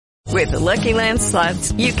With the Lucky Land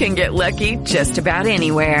Slots, you can get lucky just about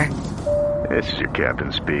anywhere. This is your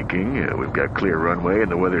captain speaking. We've got clear runway and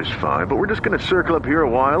the weather's fine, but we're just going to circle up here a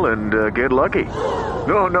while and get lucky.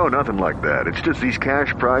 No, nothing like that. It's just these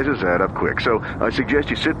cash prizes add up quick. So I suggest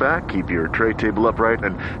you sit back, keep your tray table upright,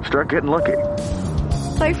 and start getting lucky.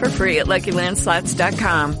 Play for free at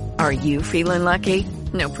LuckyLandSlots.com. Are you feeling lucky?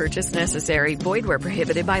 No purchase necessary. Void where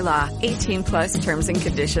prohibited by law. 18+ terms and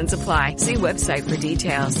conditions apply. See website for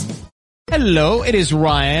details. Hello, it is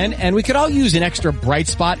Ryan, and we could all use an extra bright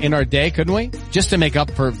spot in our day, couldn't we? Just to make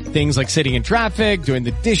up for things like sitting in traffic, doing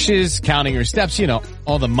the dishes, counting your steps, you know,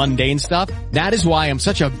 all the mundane stuff. That is why I'm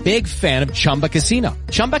such a big fan of Chumba Casino.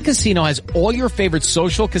 Chumba Casino has all your favorite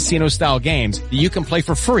social casino-style games that you can play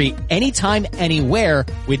for free anytime, anywhere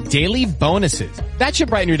with daily bonuses. That should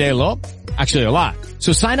brighten your day a little. Actually, a lot.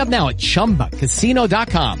 So sign up now at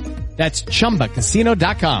ChumbaCasino.com. That's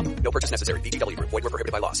ChumbaCasino.com. No purchase necessary. VGW Group. Void where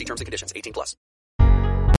prohibited by law. See terms and conditions. 18+.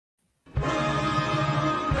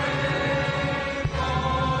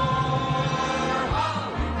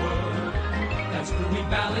 That's Hooey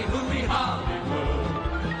Valley, Hooey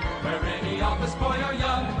Hollywood, where any office boy or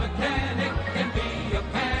young mechanic can be a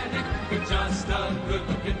panic with just a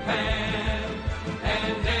good-looking pan.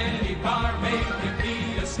 And any barmaid can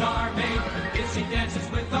be a star maid if she dances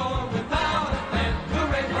with or without a plan.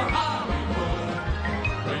 Hooray for Hollywood,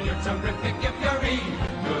 where you're terrific if you're even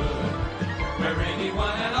good. Where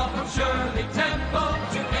anyone at all from Shirley Temple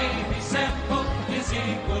to Amy Semple is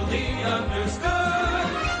equally understood.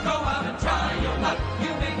 Go out and try your luck,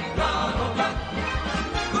 you may be Donald Duck.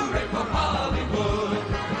 Hooray for Hollywood.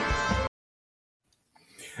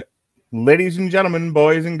 Ladies and gentlemen,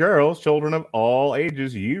 boys and girls, children of all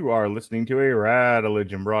ages, you are listening to a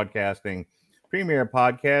Radeligion Broadcasting premier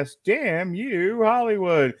podcast, Damn You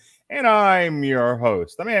Hollywood. And I'm your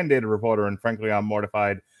host, the mandated reporter, and frankly, I'm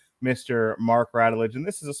mortified, Mr. Mark Radeligion.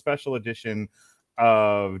 This is a special edition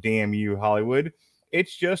of Damn You Hollywood.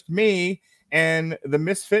 It's just me and the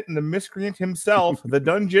misfit and the miscreant himself, the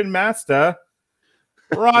dungeon master,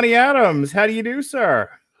 Ronnie Adams. How do you do, sir?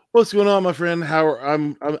 What's going on, my friend?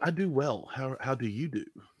 I do well. How do you do?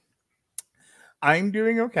 I'm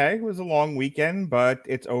doing okay. It was a long weekend, but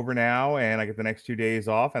it's over now, and I get the next 2 days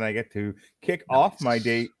off, and I get to kick off my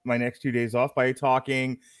next 2 days off by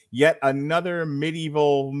talking yet another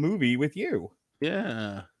medieval movie with you.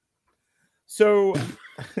 Yeah. So,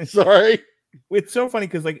 sorry. It's so funny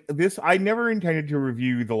because I never intended to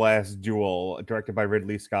review The Last Duel, directed by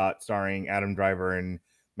Ridley Scott, starring Adam Driver and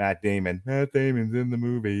Matt Damon. Matt Damon's in the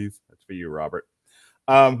movies. That's for you, Robert,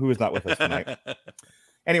 who is not with us tonight.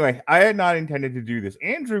 Anyway, I had not intended to do this.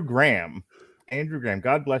 Andrew Graham,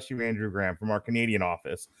 God bless you, Andrew Graham, from our Canadian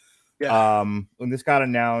office. Yeah. When this got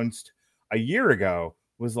announced a year ago,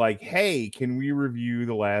 was like, hey, can we review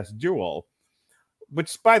The Last Duel?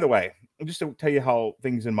 Which, by the way, just to tell you how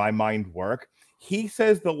things in my mind work, he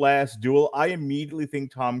says The Last Duel, I immediately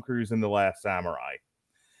think Tom Cruise in The Last Samurai.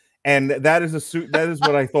 And that is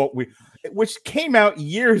what I thought which came out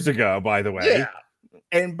years ago, by the way. Yeah.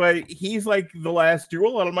 But he's like The Last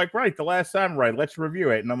Duel, and I'm like, right, The Last Samurai, let's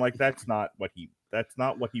review it. And I'm like, that's not what he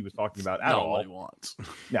was talking about at all. What he wants.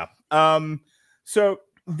 Yeah. So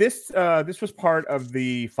this was part of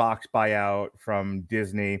the Fox buyout from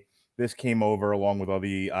Disney. This came over along with all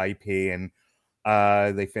the IP, and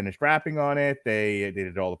they finished wrapping on it. They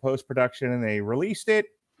did all the post-production, and they released it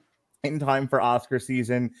in time for Oscar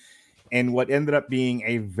season. And what ended up being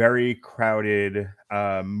a very crowded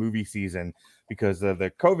movie season because of the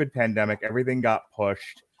COVID pandemic, everything got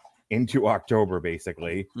pushed into October,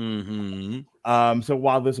 basically. Mm-hmm. So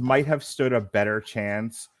while this might have stood a better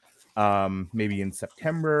chance, maybe in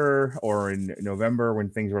September or in November when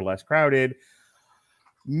things were less crowded,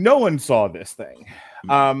 no one saw this thing.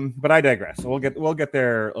 But I digress. We'll get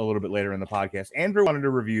there a little bit later in the podcast. Andrew wanted to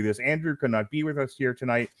review this. Andrew could not be with us here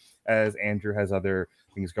tonight as Andrew has other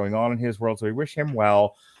things going on in his world, so we wish him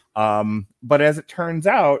well. But as it turns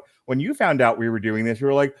out, when you found out we were doing this, you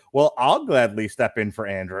were like, well, I'll gladly step in for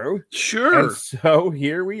Andrew. Sure. And so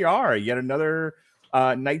here we are, yet another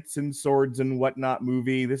Knights and Swords and Whatnot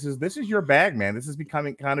movie. This is your bag, man. This is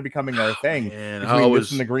becoming our thing. Man, between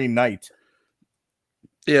this and the Green Knight.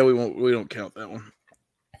 Yeah, we don't count that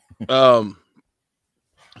one.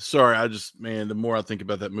 Sorry, the more I think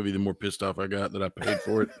about that movie, the more pissed off I got that I paid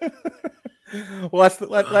for it. Well,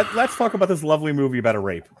 let's talk about this lovely movie about a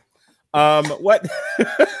rape. What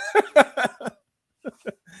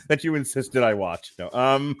that you insisted I watch? No.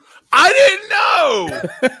 I didn't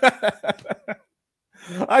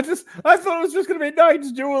know. I thought it was just gonna be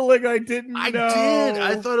knights dueling. I didn't I know. did.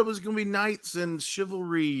 I thought it was going to be knights and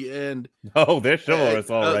chivalry and Oh, they're chivalrous,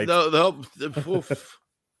 all right. Woof.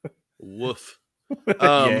 Woof.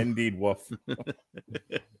 Yeah, indeed, woof.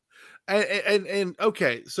 And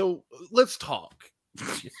okay, so let's talk.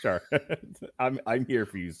 Sure. I'm here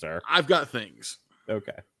for you, sir. I've got things.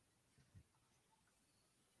 Okay.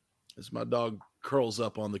 As my dog curls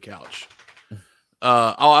up on the couch.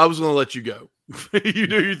 I was going to let you go. You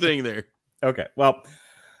do your thing there. Okay. Well,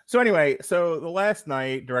 so anyway, so The Last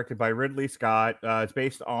Night, directed by Ridley Scott, it's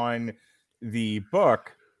based on the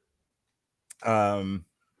book.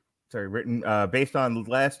 Written based on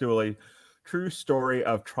Last Duel, a true story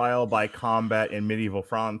of trial by combat in medieval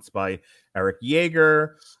France by Eric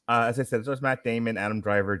Yeager. As I said, it was Matt Damon, Adam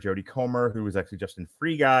Driver, Jodie Comer, who was actually Justin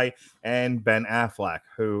Free Guy, and Ben Affleck,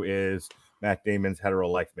 who is Matt Damon's hetero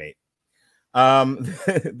life mate.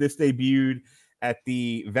 This debuted at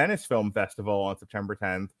the Venice Film Festival on September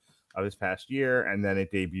 10th of this past year, and then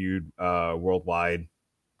it debuted worldwide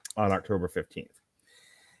on October 15th.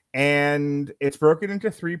 And it's broken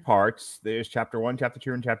into 3 parts. There's chapter 1, chapter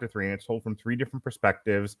 2, and chapter 3, and it's told from 3 different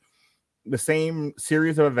perspectives. The same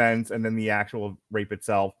series of events, and then the actual rape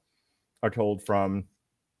itself are told from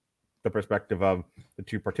the perspective of the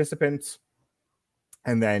 2 participants,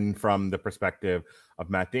 and then from the perspective of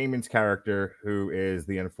Matt Damon's character, who is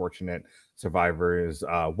the unfortunate survivor's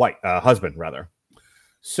husband, rather.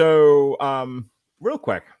 So, real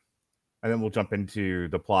quick, and then we'll jump into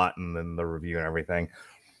the plot and then the review and everything.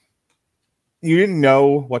 You didn't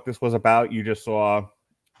know what this was about. You just saw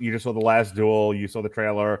The Last Duel. You saw the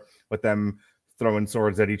trailer with them throwing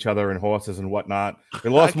swords at each other and horses and whatnot.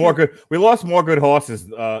 We lost more good horses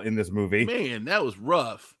in this movie. Man, that was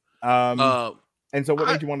rough. And so what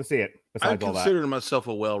made you want to see it besides all that? I consider myself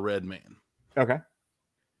a well-read man. Okay.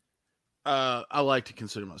 I like to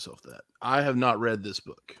consider myself that. I have not read this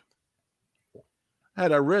book.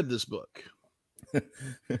 Had I read this book,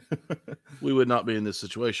 we would not be in this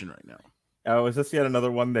situation right now. Oh, is this yet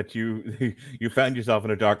another one that you found yourself in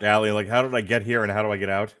a dark alley? Like, how did I get here and how do I get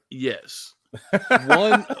out? Yes.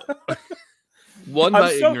 One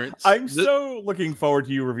by ignorance. I'm so looking forward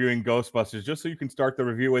to you reviewing Ghostbusters, just so you can start the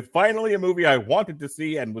review with finally a movie I wanted to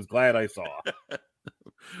see and was glad I saw.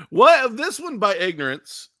 This one by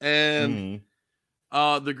ignorance, and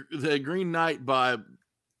the Green Knight by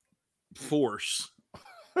force,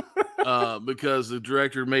 because the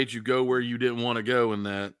director made you go where you didn't want to go in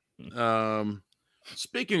that.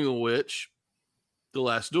 Speaking of which, The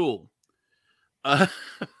Last Duel.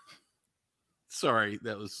 Sorry,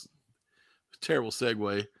 that was a terrible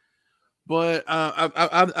segue. But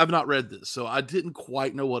I've not read this, so I didn't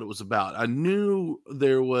quite know what it was about. I knew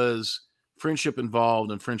there was friendship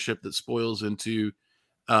involved, and friendship that spoils into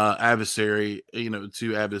adversary.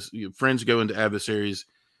 Friends go into adversaries,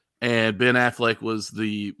 and Ben Affleck was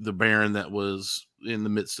the Baron that was in the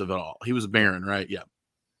midst of it all. He was a Baron, right? Yeah,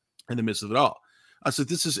 in the midst of it all. I said,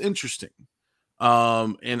 this is interesting.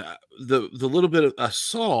 And the little bit I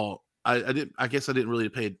saw, I guess I didn't really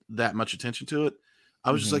pay that much attention to it.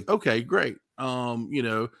 I was just like, okay, great. I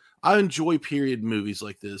enjoy period movies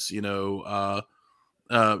like this,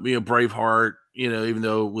 Braveheart, even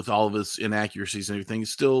though with all of its inaccuracies and everything,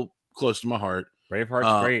 it's still close to my heart.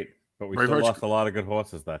 Braveheart's great, but we still lost a lot of good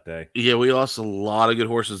horses that day. Yeah, we lost a lot of good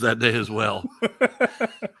horses that day as well.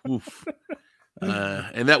 Oof.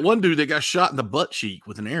 And that one dude that got shot in the butt cheek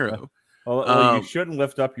with an arrow. Well, you shouldn't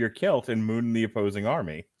lift up your kilt and moon the opposing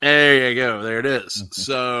army. There you go. There it is.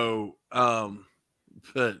 So,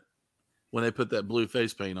 but when they put that blue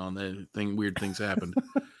face paint on, weird things happened.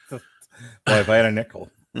 Boy, if I had a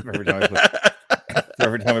nickel every time I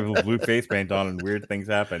put blue face paint on, and weird things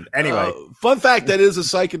happened. Anyway, fun fact: that is a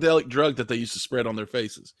psychedelic drug that they used to spread on their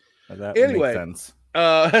faces. That makes sense.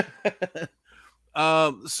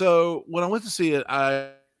 So when I went to see it,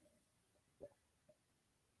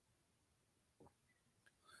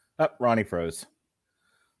 Ronnie froze.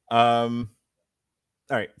 All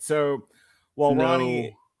right. So,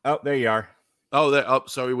 Ronnie, there you are.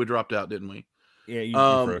 Sorry, we dropped out, didn't we? Yeah, you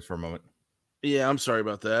froze for a moment. Yeah, I'm sorry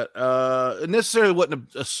about that. It necessarily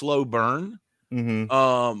wasn't a slow burn.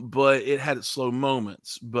 But it had its slow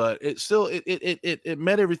moments. But it still it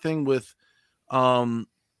met everything with, I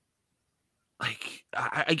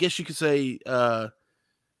guess you could say,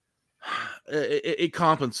 it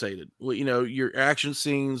compensated. Your action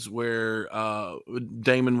scenes where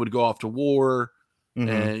Damon would go off to war and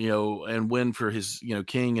and win for his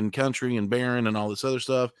king and country and baron and all this other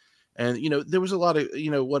stuff. And there was a lot of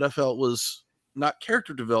what I felt was not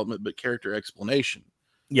character development but character explanation.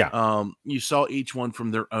 Yeah. You saw each one from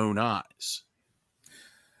their own eyes.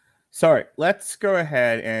 Sorry, let's go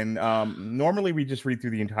ahead and normally we just read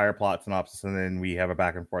through the entire plot synopsis and then we have a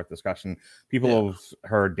back and forth discussion. People have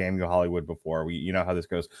heard Damn You Hollywood before. You know how this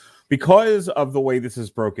goes. Because of the way this is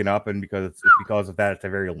broken up and because of that, it's a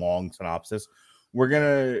very long synopsis. We're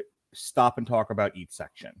gonna stop and talk about each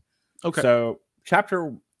section. Okay. So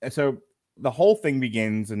the whole thing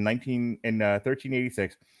begins in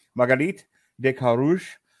 1386. Marguerite de Carouge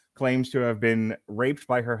claims to have been raped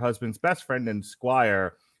by her husband's best friend and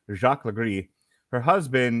squire, Jacques Legris. Her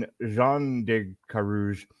husband, Jean de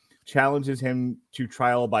Carouge, challenges him to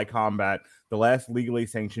trial by combat, the last legally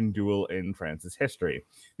sanctioned duel in France's history.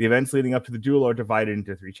 The events leading up to the duel are divided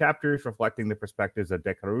into 3 chapters, reflecting the perspectives of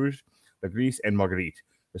de Carouge, Legris, and Marguerite,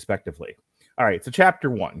 respectively. All right, so chapter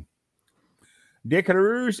 1. De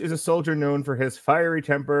Carouge is a soldier known for his fiery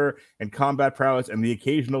temper and combat prowess and the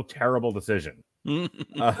occasional terrible decision.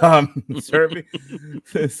 Serving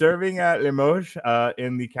at Limoges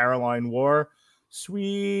in the Caroline War.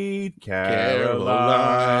 Sweet Caroline.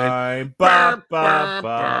 Ba, ba,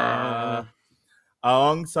 ba.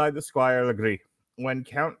 Alongside the Squire Legris. When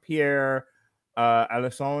Count Pierre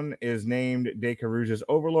Alençon is named de Carouge's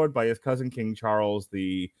overlord by his cousin King Charles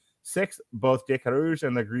VI, both de Carouge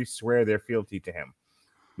and Legris swear their fealty to him.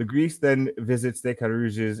 Legris then visits de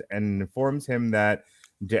Carouge's and informs him that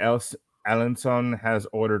Alençon has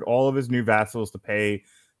ordered all of his new vassals to pay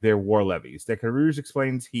their war levies. De Carouge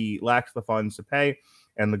explains he lacks the funds to pay,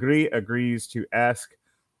 and Legris agrees to ask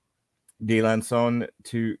d'Alençon,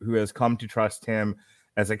 who has come to trust him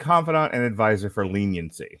as a confidant and advisor, for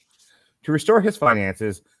leniency. To restore his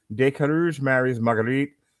finances, de Carouge marries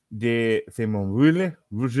Marguerite de Thimonville.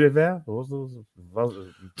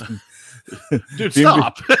 Dude,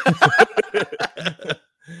 stop.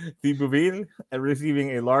 Thibouville,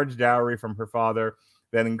 receiving a large dowry from her father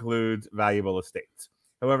that includes valuable estates.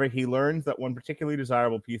 However, he learns that one particularly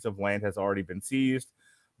desirable piece of land has already been seized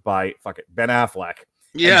by Ben Affleck.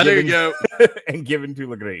 Yeah, there you go. And given to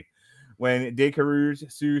Legris. When de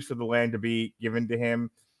Carouge sues for the land to be given to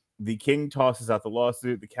him, the king tosses out the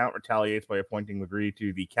lawsuit. The count retaliates by appointing Legris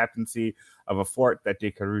to the captaincy of a fort that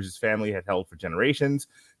de Carouge's family had held for generations.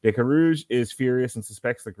 De Carouge is furious and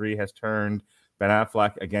suspects Legris has turned Ben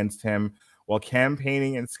Affleck against him. While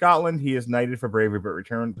campaigning in Scotland, he is knighted for bravery, but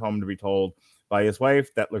returned home to be told by his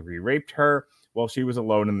wife that Legris raped her while she was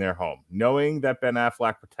alone in their home. Knowing that Ben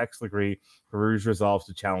Affleck protects Legris, Carouge resolves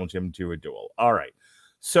to challenge him to a duel. All right.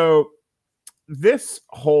 So this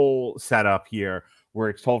whole setup here, where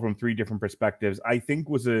it's told from 3 different perspectives, I think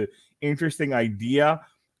was an interesting idea.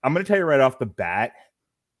 I'm going to tell you right off the bat,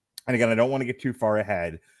 and again, I don't want to get too far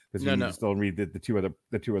ahead because we need to still read the two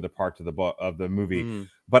other parts of the book of the movie. Mm-hmm.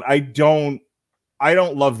 But I don't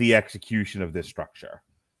love the execution of this structure.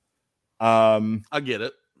 I get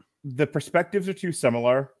it. The perspectives are too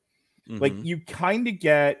similar. Mm-hmm. Like, you kind of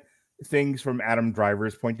get things from Adam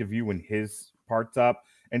Driver's point of view when his part's up,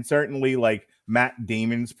 and certainly like Matt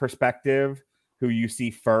Damon's perspective, who you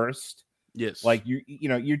see first. Yes. Like,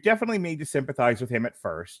 you're definitely made to sympathize with him at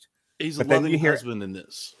first. He's a loving husband in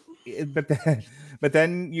this. But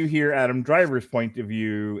then you hear Adam Driver's point of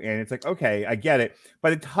view, and it's like, okay, I get it.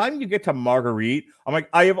 By the time you get to Marguerite, I'm like,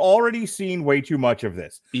 I have already seen way too much of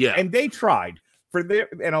this. Yeah. And they tried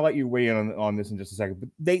and I'll let you weigh in on this in just a second, but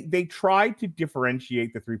they tried to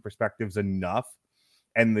differentiate the 3 perspectives enough,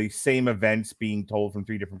 and the same events being told from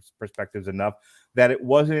 3 different perspectives enough that it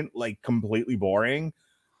wasn't like completely boring.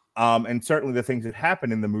 And certainly the things that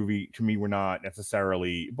happened in the movie to me were not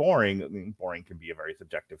necessarily boring. I mean, boring can be a very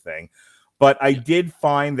subjective thing, but I did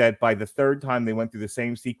find that by the 3rd time they went through the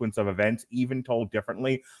same sequence of events, even told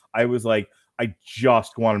differently, I was like, I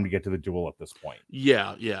just want him to get to the duel at this point.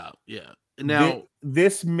 Yeah. Now,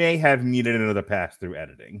 this may have needed another pass through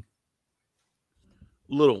editing.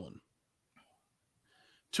 Little one.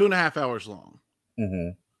 2.5 hours long.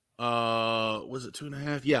 Mm-hmm. Was it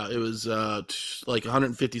 2.5? Yeah, it was like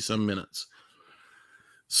 150 some minutes.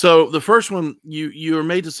 So the first one, you are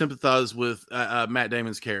made to sympathize with Matt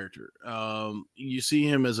Damon's character. You see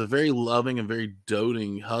him as a very loving and very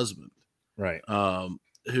doting husband, right?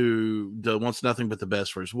 Who wants nothing but the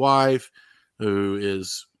best for his wife, who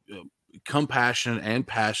is compassionate and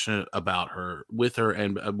passionate about her, with her,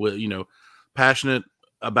 and passionate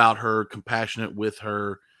about her, compassionate with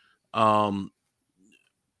her.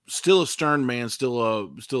 Still a stern man,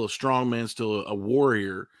 still a strong man, still a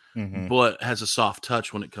warrior, mm-hmm. but has a soft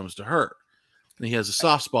touch when it comes to her. And he has a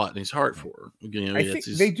soft spot in his heart for her. I think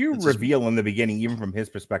they do reveal in the beginning, even from his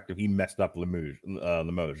perspective, he messed up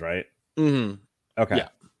Limoges, right? Mm-hmm. Okay. Yeah.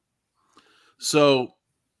 So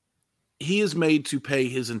he is made to pay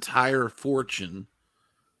his entire fortune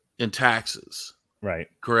in taxes Right.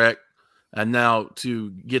 correct? And now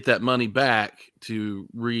to get that money back to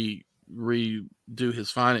redo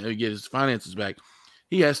his get his finances back,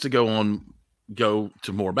 he has to go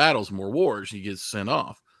to more battles, more wars. He gets sent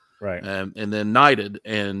off, Right. and then knighted,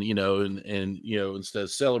 and instead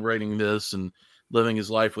of celebrating this and living his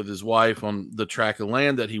life with his wife on the tract of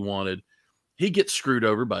land that he wanted, he gets screwed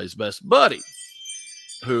over by his best buddy,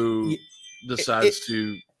 who decides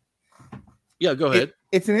to. Yeah, go ahead.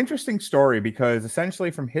 It's an interesting story because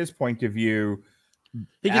essentially, from his point of view,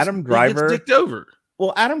 Adam Driver gets dicked over.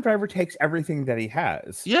 Well, Adam Driver takes everything that he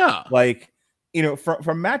has. Yeah, like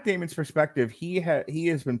from Matt Damon's perspective, he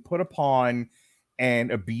has been put upon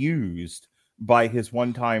and abused by his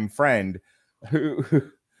one-time friend,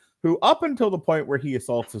 who up until the point where he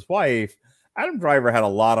assaults his wife, Adam Driver had a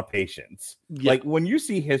lot of patience. Yeah. Like when you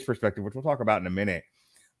see his perspective, which we'll talk about in a minute,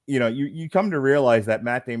 you come to realize that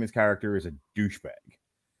Matt Damon's character is a douchebag.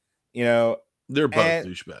 They're both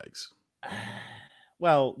douchebags.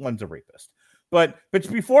 Well, one's a rapist, but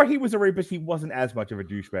before he was a rapist, he wasn't as much of a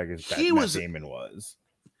douchebag as Matt Damon was.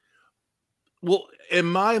 Well, in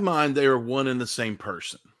my mind, they are one and the same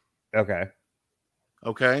person. Okay.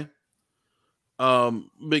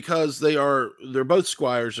 Because they're both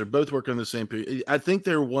squires. They're both working on the same period. I think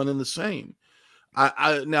they're one and the same.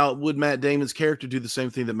 Now, would Matt Damon's character do the same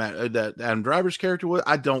thing that Adam Driver's character would?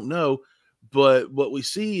 I don't know, but what we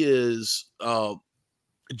see is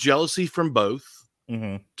jealousy from both,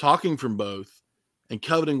 talking from both, and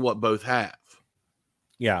coveting what both have.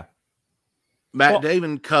 Yeah, Matt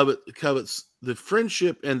Damon covets the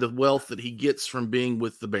friendship and the wealth that he gets from being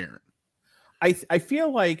with the Baron. I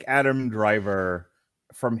feel like Adam Driver,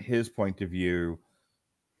 from his point of view,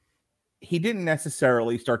 he didn't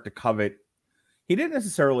necessarily covet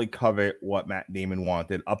what Matt Damon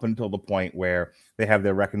wanted up until the point where they have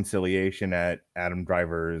their reconciliation at Adam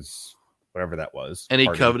Driver's, whatever that was. And he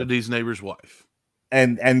coveted his neighbor's wife.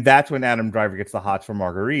 And that's when Adam Driver gets the hots for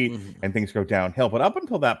Marguerite and things go downhill. But up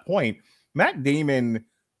until that point, Matt Damon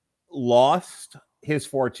lost his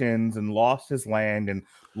fortunes and lost his land and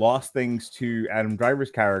lost things to Adam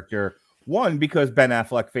Driver's character. One, because Ben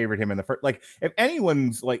Affleck favored him in the first. Like, if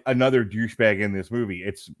anyone's like another douchebag in this movie,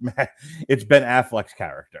 it's Ben Affleck's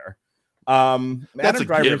character. That's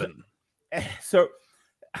Adam a given. So,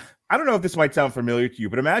 I don't know if this might sound familiar to you,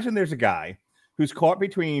 but imagine there's a guy who's caught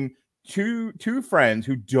between two friends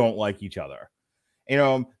who don't like each other.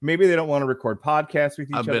 Maybe they don't want to record podcasts with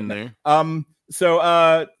each other. I've been there.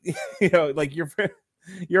 So, like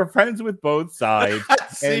you're friends with both sides. I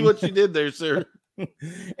see what you did there, sir.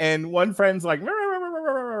 And one friend's like, and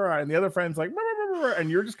the other friend's like, and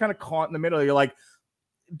you're just kind of caught in the middle. You're like,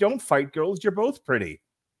 don't fight, girls. You're both pretty.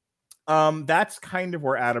 That's kind of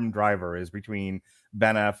where Adam Driver is between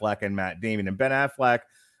Ben Affleck and Matt Damon. And Ben Affleck,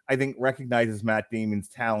 I think, recognizes Matt Damon's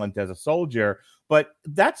talent as a soldier, but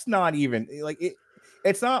that's not even like it.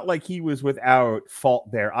 It's not like he was without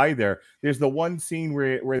fault there either. There's the one scene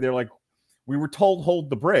where they're like, we were told hold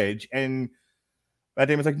the bridge, and Matt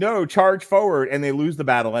Damon's like, no, charge forward, and they lose the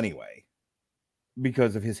battle anyway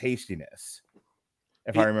because of his hastiness,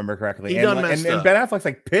 if I remember correctly. And Ben Affleck's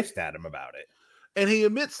like pissed at him about it, and he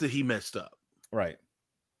admits that he messed up. Right.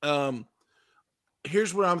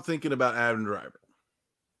 Here's what I'm thinking about Adam Driver.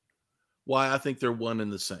 Why I think they're one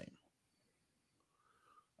and the same.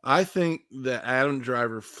 I think that Adam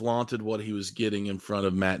Driver flaunted what he was getting in front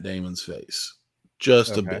of Matt Damon's face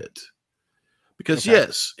just a bit. Because,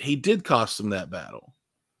 yes, he did cost him that battle.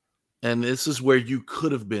 And this is where you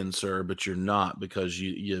could have been, sir, but you're not because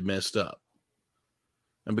you messed up.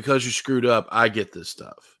 And because you screwed up, I get this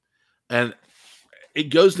stuff. And it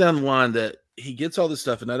goes down the line that he gets all this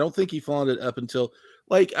stuff, and I don't think he flaunted up until,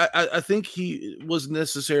 like, I think he wasn't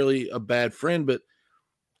necessarily a bad friend, but,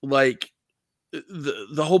 like,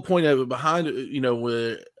 the whole point of it behind it,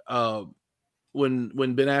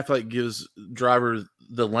 when Ben Affleck gives Driver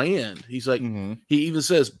the land, he's like, he even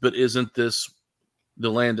says, but isn't this the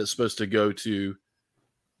land that's supposed to go to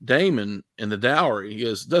Damon in the dowry? He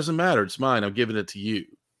goes, doesn't matter. It's mine. I'm giving it to you.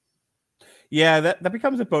 Yeah, that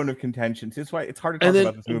becomes a bone of contention. That's why it's hard to talk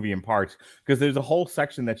about this movie in parts, because there's a whole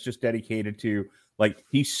section that's just dedicated to, like,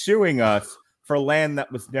 he's suing us for land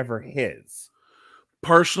that was never his.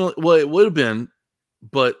 Personally, well, it would have been,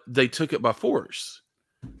 but they took it by force.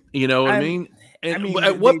 You know what I mean? And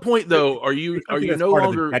at what point, though, are you no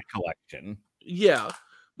longer debt collection? Yeah,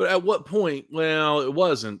 but at what point? Well, it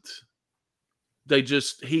wasn't. They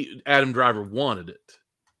just Adam Driver wanted it.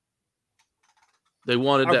 They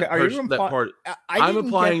wanted that part. I'm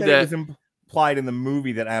implying that it was implied in the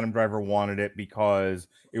movie that Adam Driver wanted it because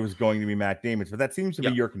it was going to be Matt Damon's, but that seems to be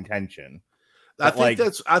your contention.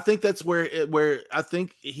 But I think that's where I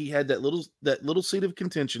think he had that little seed of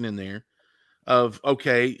contention in there of,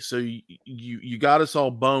 okay, so you got us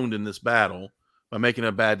all boned in this battle by making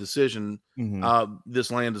a bad decision.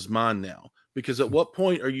 This land is mine now. Because at what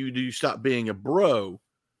point do you stop being a bro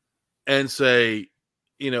and say,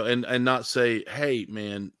 and not say, hey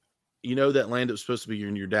man, that land that was supposed to be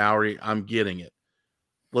in your dowry, I'm getting it.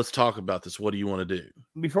 Let's talk about this. What do you want to do?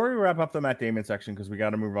 Before we wrap up the Matt Damon section, because we got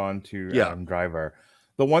to move on to Yeah. Adam Driver.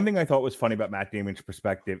 The one thing I thought was funny about Matt Damon's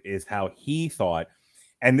perspective is how he thought,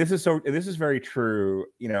 and this is very true.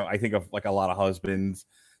 I think of like a lot of husbands,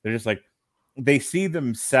 they're just like, they see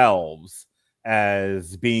themselves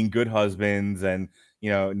as being good husbands, and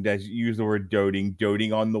as you use the word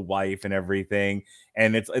doting on the wife and everything.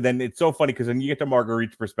 And it's so funny because then you get to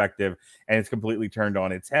Marguerite's perspective and it's completely turned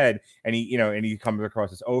on its head, and he comes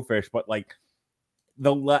across as oafish, but like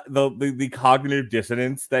the cognitive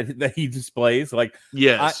dissonance that he displays, like,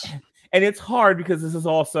 yes. And it's hard because this is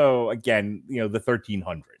also, again, the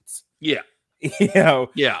 1300s. Yeah.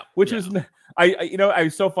 Which was, I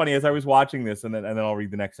was so funny as I was watching this, and then I'll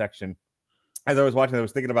read the next section. As I was watching, I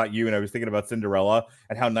was thinking about you, and I was thinking about Cinderella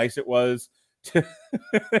and how nice it was to,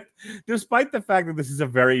 despite the fact that this is a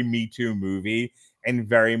very Me Too movie and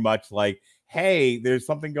very much like, hey, there's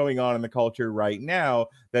something going on in the culture right now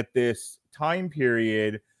that this time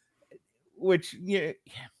period, which, I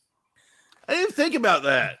didn't think about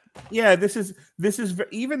that. Yeah, this is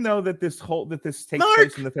even though that this takes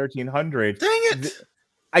place in the 1300s. Dang it!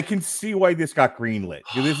 I can see why this got greenlit.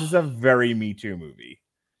 This is a very Me Too movie.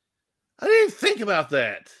 I didn't think about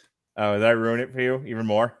that. Oh, did I ruin it for you even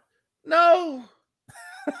more? No.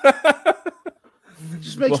 It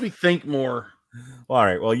just makes me think more. Well, all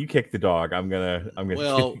right. Well, you kick the dog. I'm gonna.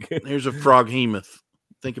 Well, here's a froghemoth.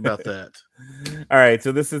 Think about that. All right.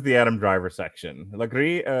 So this is the Adam Driver section.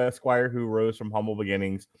 Legree, a squire who rose from humble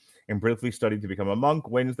beginnings and briefly studied to become a monk,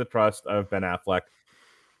 wins the trust of Ben Affleck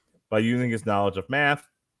by using his knowledge of math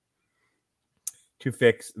to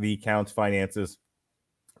fix the count's finances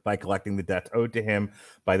by collecting the debts owed to him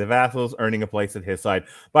by the vassals, earning a place at his side.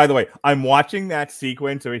 By the way, I'm watching that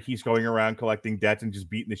sequence where he's going around collecting debts and just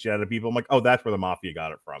beating the shit out of people. I'm like, oh, that's where the mafia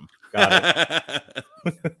got it from. Got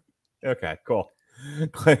it. Okay, cool.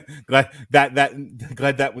 Glad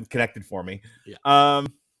that was connected for me. Yeah.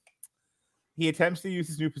 He attempts to use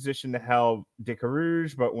his new position to help De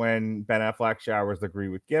Carouge, but when Ben Affleck showers Legree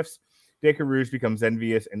with gifts, De Carouge becomes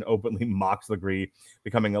envious and openly mocks Legree,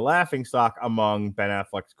 becoming a laughingstock among Ben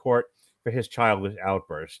Affleck's court for his childish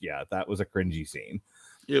outburst. Yeah, that was a cringy scene.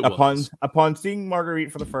 Upon seeing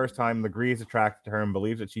Marguerite for the first time, Legree is attracted to her and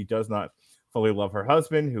believes that she does not fully love her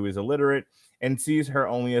husband, who is illiterate, and sees her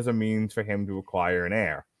only as a means for him to acquire an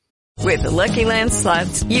heir. With the Lucky Land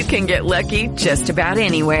Slots, you can get lucky just about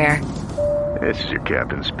anywhere. This is your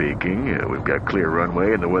captain speaking. We've got clear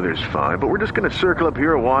runway and the weather's fine, but we're just going to circle up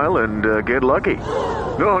here a while and get lucky.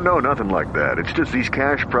 No, nothing like that. It's just these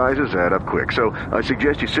cash prizes add up quick. So I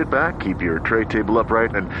suggest you sit back, keep your tray table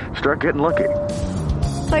upright, and start getting lucky.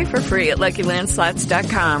 Play for free at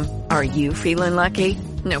LuckyLandSlots.com. Are you feeling lucky?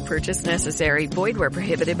 No purchase necessary. Void where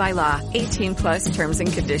prohibited by law. 18+ terms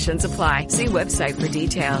and conditions apply. See website for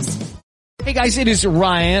details. Hey guys, it is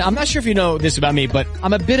Ryan. I'm not sure if you know this about me, but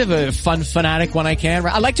I'm a bit of a fun fanatic when I can.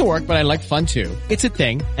 I like to work, but I like fun too. It's a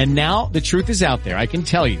thing. And now the truth is out there. I can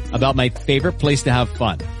tell you about my favorite place to have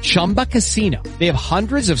fun. Chumba Casino. They have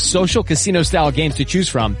hundreds of social casino style games to choose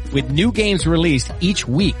from with new games released each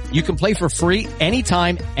week. You can play for free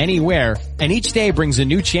anytime, anywhere. And each day brings a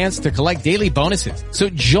new chance to collect daily bonuses. So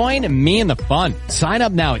join me in the fun. Sign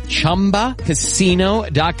up now at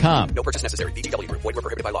ChumbaCasino.com. No purchase necessary. VGW Group. Void where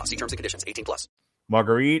prohibited by law. See terms and conditions. 18+.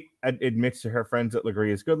 Marguerite admits to her friends that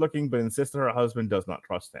Legree is good looking, but insists that her husband does not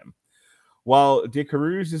trust him. While De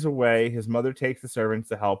Carouge is away, his mother takes the servants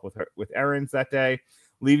to help with errands that day,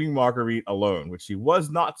 leaving Marguerite alone, which she was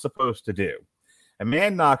not supposed to do. A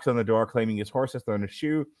man knocks on the door, claiming his horse has thrown a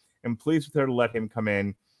shoe, and pleads with her to let him come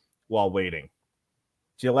in while waiting.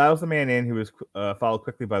 She allows the man in, who is followed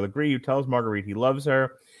quickly by Legree, who tells Marguerite he loves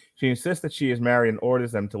her. She insists that she is married and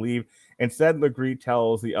orders them to leave. Instead, Legree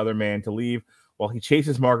tells the other man to leave while he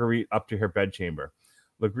chases Marguerite up to her bedchamber.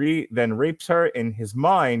 Legree then rapes her in his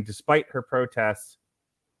mind, despite her protests.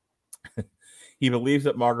 He believes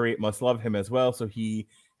that Marguerite must love him as well, so he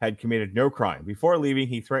had committed no crime. Before leaving,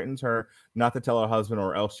 he threatens her not to tell her husband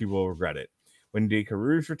or else she will regret it. When De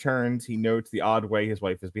Carouge returns, he notes the odd way his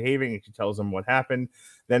wife is behaving, and she tells him what happened.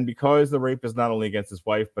 Then, because the rape is not only against his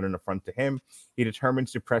wife, but an affront to him, he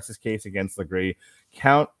determines to press his case against Legree.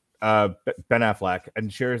 Count Ben Affleck,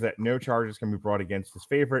 ensures that no charges can be brought against his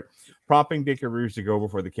favorite, prompting Dick Rouge to go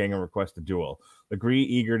before the king and request a duel. Legree,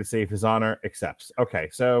 eager to save his honor, accepts. Okay,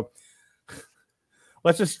 so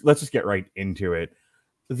let's just get right into it.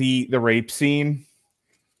 The rape scene,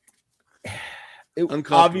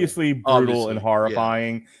 obviously brutal and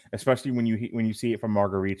horrifying, especially when you see it from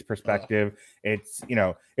Marguerite's perspective. It's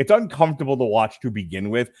it's uncomfortable to watch to begin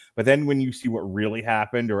with, but then when you see what really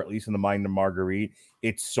happened, or at least in the mind of Marguerite,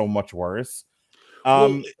 it's so much worse.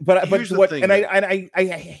 But what thing, and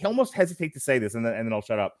I almost hesitate to say this, and then I'll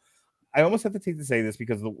shut up. I almost hesitate to say this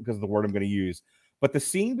because of the word I'm going to use. But the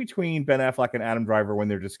scene between Ben Affleck and Adam Driver when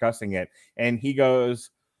they're discussing it, and he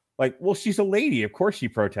goes, like, well, she's a lady. Of course she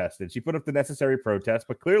protested. She put up the necessary protest,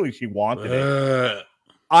 but clearly she wanted it.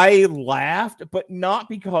 I laughed, but not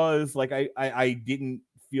because like I didn't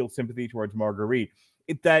feel sympathy towards Marguerite.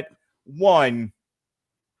 That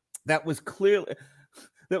was clearly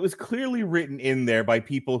written in there by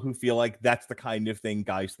people who feel like that's the kind of thing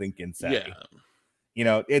guys think and say.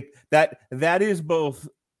 Yeah. That is both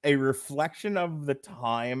a reflection of the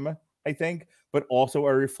time, I think, but also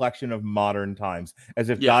a reflection of modern times, as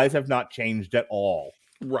if guys have not changed at all,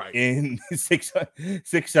 right, in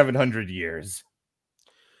 700 years.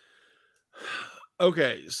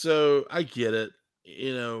 Okay, so I get it.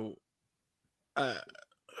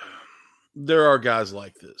 There are guys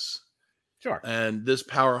like this, sure, and this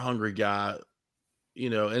power hungry guy,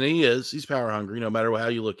 and he's power hungry, no matter how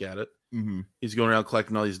you look at it. Mm-hmm. He's going around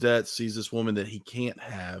collecting all these debts, sees this woman that he can't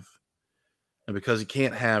have. And because he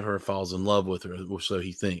can't have her, falls in love with her, or so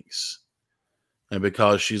he thinks. And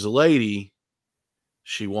because she's a lady,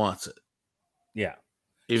 she wants it. Yeah.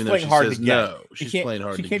 Even though she says no, she's playing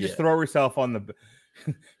hard to get. She can't just throw herself on the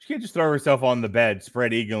she can't just throw herself on the bed,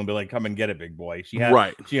 spread eagle, and be like, come and get it, big boy. She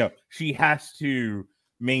has, she has to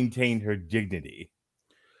maintain her dignity.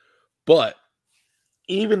 But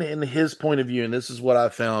even in his point of view, and this is what I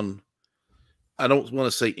found, I don't want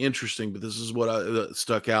to say interesting, but this is what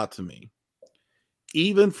stuck out to me.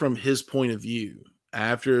 Even from his point of view,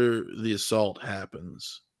 after the assault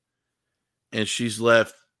happens, and she's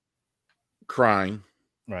left crying,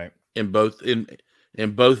 right? In both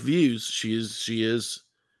views, she is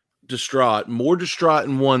distraught, more distraught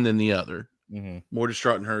in one than the other, more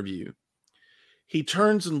distraught in her view. He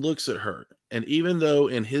turns and looks at her, and even though,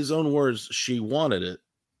 in his own words, she wanted it,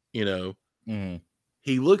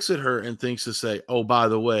 he looks at her and thinks to say, "Oh, by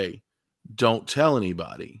the way, don't tell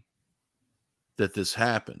anybody that this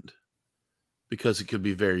happened, because it could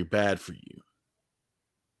be very bad for you."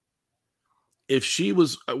 If she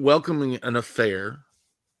was welcoming an affair,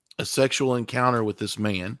 a sexual encounter with this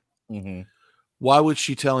man, why would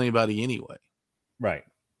she tell anybody anyway? Right.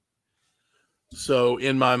 So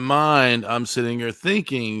in my mind, I'm sitting here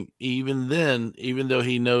thinking, even then, even though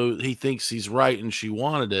he thinks he's right and she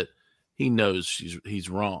wanted it, he knows he's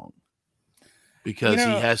wrong, because he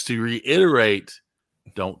has to reiterate,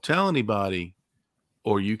 don't tell anybody,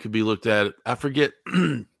 or you could be looked at. I forget.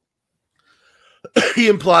 He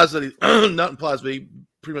implies that not implies, but he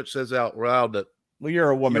pretty much says out loud that, well,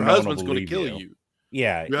 you're a woman. Your husband's going to kill you.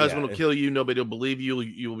 Yeah, your husband will kill you. Nobody will believe you.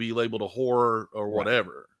 You will be labeled a whore or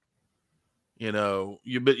whatever.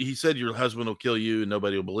 But he said your husband will kill you and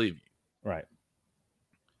nobody will believe you. Right.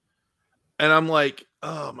 And I'm like,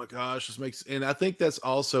 oh my gosh, and I think that's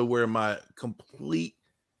also where my complete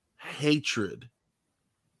hatred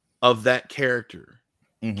of that character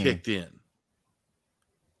kicked in.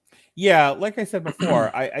 Yeah, like I said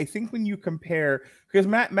before, I think when you compare, because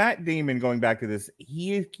Matt Damon, going back to this,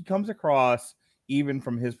 he comes across, even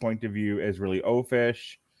from his point of view, as really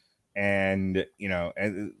oafish, and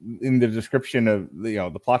and in the description of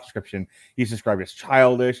the plot description, he's described as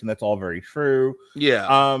childish, and that's all very true.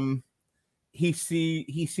 Yeah. He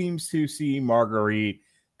seems to see Marguerite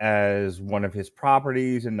as one of his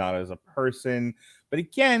properties and not as a person. But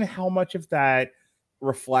again, how much of that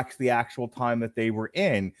reflects the actual time that they were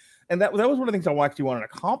in? And that was one of the things I actually wanted to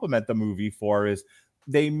compliment the movie for, is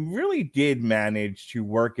they really did manage to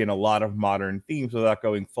work in a lot of modern themes without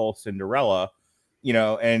going full Cinderella,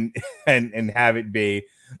 and have it be.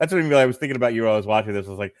 That's what I was thinking about you while I was watching this.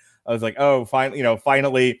 I was like, oh,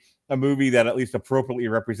 finally a movie that at least appropriately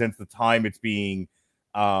represents the time it's being,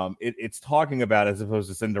 it's talking about, as opposed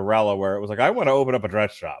to Cinderella, where it was like, I want to open up a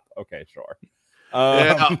dress shop. Okay, sure.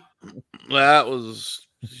 Yeah, that was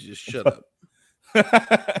just shut up.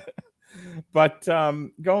 But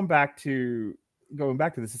going back to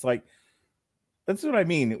this, it's like, that's what I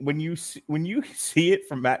mean. When you see it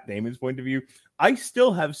from Matt Damon's point of view, I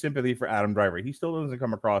still have sympathy for Adam Driver. He still doesn't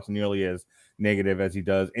come across nearly as negative as he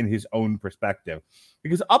does in his own perspective,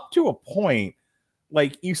 because up to a point,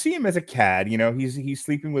 like you see him as a cad, he's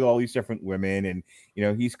sleeping with all these different women, and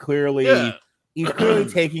he's Yeah. clearly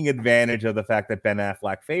taking advantage of the fact that Ben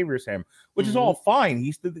Affleck favors him, which is all fine.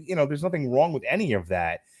 There's nothing wrong with any of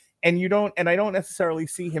that. And I don't necessarily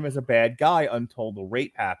see him as a bad guy until the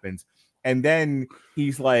rape happens. And then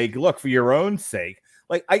he's like, look, for your own sake.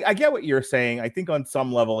 Like, I get what you're saying. I think on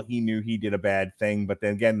some level he knew he did a bad thing, but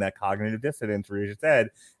then again, that cognitive dissonance rears its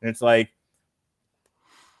head. And it's like,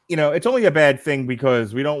 it's only a bad thing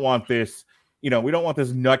because we don't want this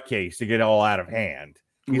nutcase to get all out of hand.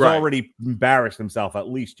 He's already embarrassed himself at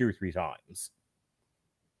least 2 or 3 times.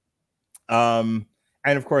 And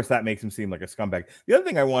of course that makes him seem like a scumbag. The other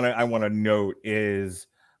thing I want to note is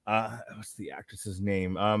what's the actress's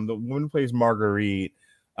name? The woman who plays Marguerite,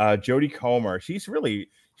 Jodie Comer. She's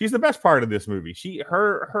the best part of this movie.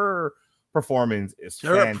 Her performance is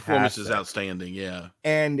fantastic. Performance is outstanding, yeah.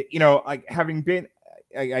 And like having been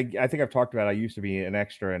I think I've talked about I used to be an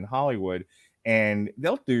extra in Hollywood, and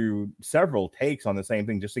they'll do several takes on the same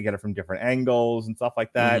thing just to get it from different angles and stuff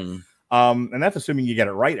like that. And that's assuming you get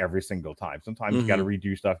it right every single time. Sometimes you got to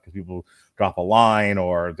redo stuff because people drop a line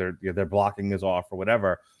or their blocking is off or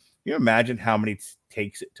whatever. Can you imagine how many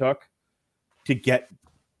takes it took to get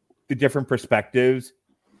the different perspectives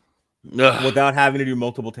without having to do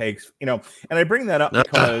multiple takes? And I bring that up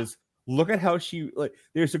because look at how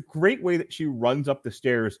there's a great way that she runs up the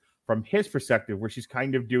stairs from his perspective, where she's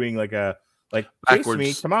kind of doing like backwards. Chase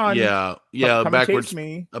me, come on, come backwards, chase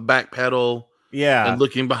me. A back pedal, and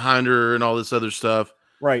looking behind her and all this other stuff.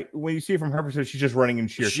 Right, when you see it from her perspective, she's just running in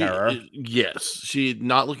sheer terror. Yes, she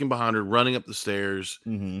not looking behind her, running up the stairs,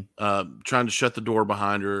 trying to shut the door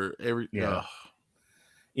behind her. And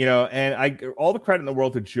all the credit in the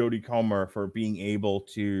world to Jodie Comer for being able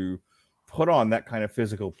to put on that kind of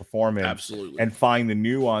physical performance, absolutely, and find the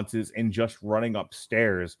nuances in just running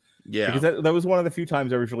upstairs. Yeah, because that was one of the few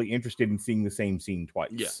times I was really interested in seeing the same scene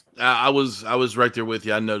twice. Yeah, I was right there with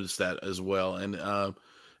you. I noticed that as well, and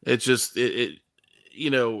it shows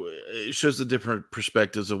the different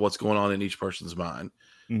perspectives of what's going on in each person's mind.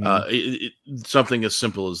 Something as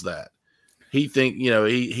simple as that. He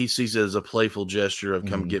he sees it as a playful gesture of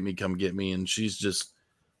come get me, and she's just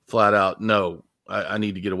flat out, no, I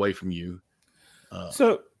need to get away from you.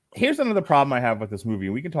 So here's another problem I have with this movie.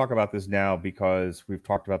 We can talk about this now because we've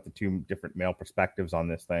talked about the 2 different male perspectives on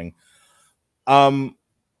this thing.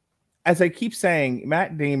 As I keep saying,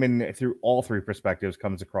 Matt Damon, through all 3 perspectives,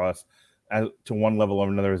 comes across to one level or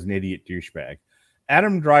another as an idiot douchebag.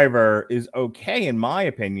 Adam Driver is okay, in my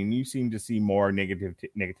opinion. You seem to see more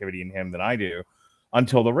negativity in him than I do,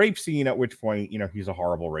 until the rape scene, at which point, he's a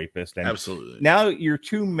horrible rapist. And absolutely, now your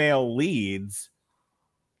 2 male leads,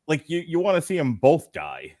 like you want to see them both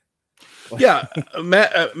die. Yeah,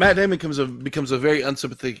 Matt Damon becomes a very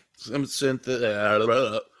unsympathetic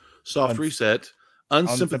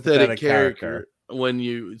character when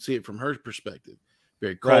you see it from her perspective.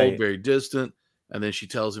 Very cold, very distant, and then she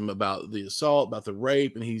tells him about the assault, about the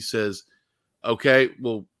rape, and he says, "Okay,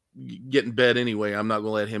 well, get in bed anyway. I'm not going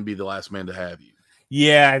to let him be the last man to have you."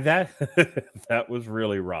 Yeah, that was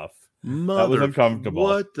really rough. That was uncomfortable.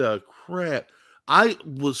 What the crap? I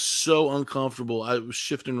was so uncomfortable. I was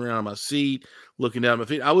shifting around in my seat, looking down at my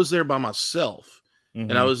feet. I was there by myself,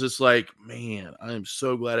 and I was just like, man, I am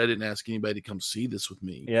so glad I didn't ask anybody to come see this with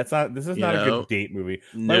me. Yeah, this is not a good date movie.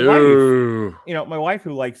 No. My wife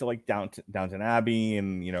who likes Downton Abbey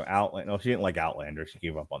and Outlander. No, she didn't like Outlander. She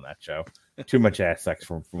gave up on that show. Too much ass sex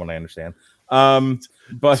from what I understand.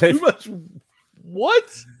 But too much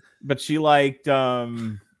what? But she liked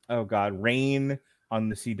Rain on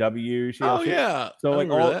the CW.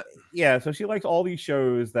 So she likes all these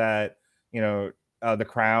shows that The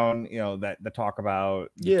Crown, that talk about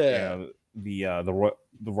the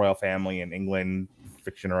royal family in England,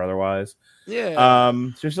 fiction or otherwise. Yeah.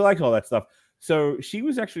 So she likes all that stuff. So she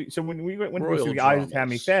was actually when we went to see The Eyes of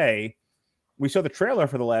Tammy Faye, we saw the trailer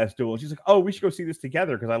for The Last Duel, and she's like, "Oh, we should go see this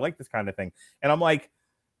together because I like this kind of thing." And I'm like,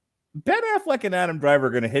 Ben Affleck and Adam Driver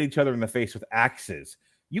are going to hit each other in the face with axes.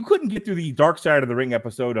 You couldn't get through the Dark Side of the Ring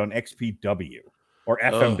episode on XPW or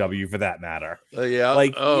FMW for that matter.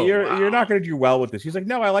 You're not going to do well with this. He's like,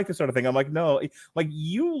 no, I like this sort of thing. I'm like, no, like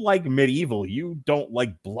you like medieval, you don't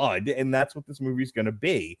like blood, and that's what this movie's going to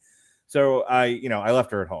be. So I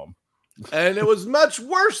left her at home, and it was much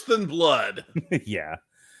worse than blood. Yeah,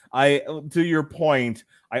 to your point,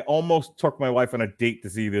 I almost took my wife on a date to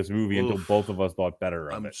see this movie until both of us thought better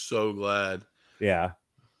of it. I'm so glad. Yeah.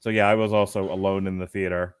 So yeah, I was also alone in the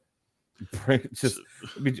theater, just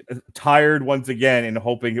tired once again and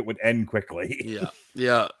hoping it would end quickly.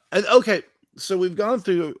 Yeah. And okay, so we've gone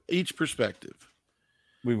through each perspective.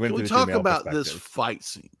 We went Can to we the talk female about this perspectives. fight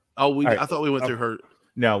scene? Oh, right. I thought we went through her.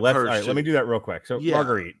 No, all hers right. too. Let me do that real quick. So Yeah.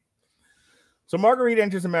 Marguerite. So Marguerite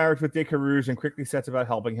enters a marriage with De Carouge and quickly sets about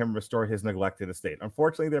helping him restore his neglected estate.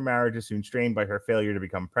 Unfortunately, their marriage is soon strained by her failure to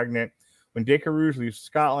become pregnant. When De Carouge leaves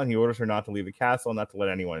Scotland, he orders her not to leave the castle, not to let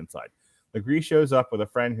anyone inside. Legree shows up with a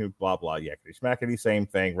friend who blah blah yakety schmackety, same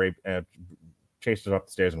thing, chases her up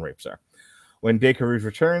the stairs and rapes her. When De Carouge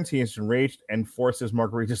returns, he is enraged and forces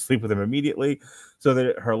Marguerite to sleep with him immediately, so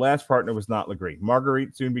that her last partner was not Legree.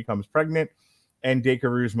 Marguerite soon becomes pregnant, and De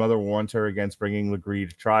Carouge's mother warns her against bringing Legree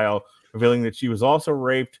to trial, revealing that she was also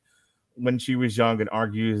raped when she was young, and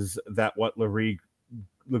argues that what Legree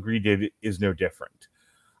did is no different.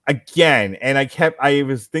 Again, and I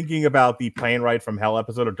was thinking about the plane ride from hell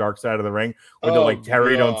episode of Dark Side of the Ring, where they're like,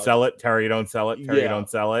 Terry, don't sell it, Terry, don't sell it, Terry, don't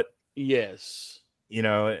sell it. Yes. You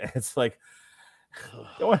know, it's like,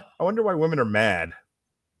 I wonder why women are mad.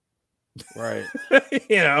 Right.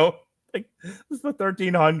 You know, like, this is the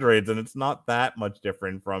 1300s, and it's not that much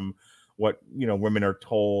different from what, you know, women are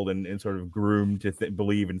told and sort of groomed to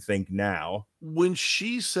believe and think now. When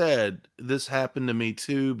she said, this happened to me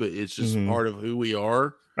too, but it's just part of who we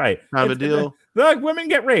are. Right. Kind of a deal. Like, women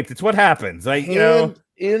get raped. It's what happens. Like, you know,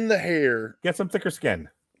 in the hair, get some thicker skin.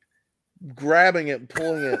 Grabbing it,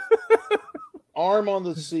 pulling it, arm on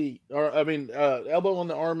the seat, or elbow on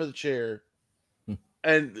the arm of the chair,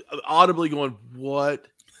 and audibly going, what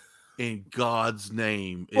in God's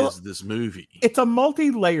name is this movie? It's a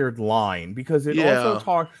multi-layered line because it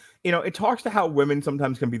also talks to how women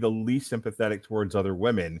sometimes can be the least sympathetic towards other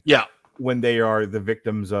women. Yeah. When they are the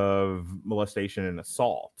victims of molestation and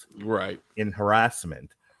assault. Right. In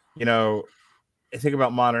harassment. You know, I think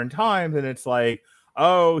about modern times and it's like,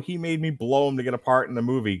 oh, he made me blow him to get a part in the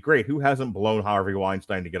movie. Great. Who hasn't blown Harvey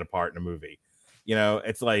Weinstein to get a part in a movie? You know,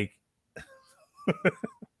 it's like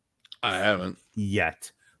I haven't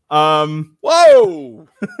yet. Whoa.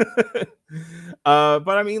 But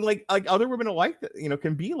I mean, like other women are like that, you know,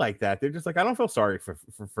 can be like that. They're just like, I don't feel sorry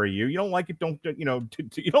for you. You don't like it, don't, you know,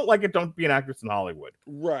 you don't like it, don't be an actress in Hollywood.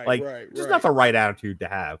 Right. Like, just not the right attitude to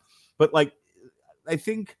have. But like, I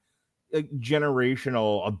think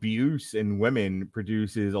generational abuse in women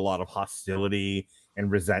produces a lot of hostility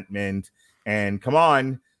and resentment. And come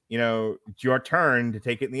on, you know, it's your turn to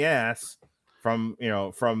take it in the ass from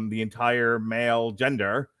the entire male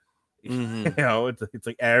gender. Mm-hmm. You know, it's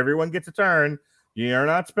like everyone gets a turn. You're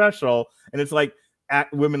not special, and it's like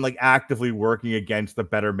women like actively working against the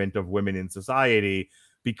betterment of women in society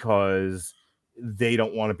because they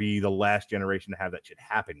don't want to be the last generation to have that shit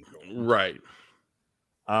happen. Right.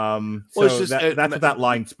 So that's what that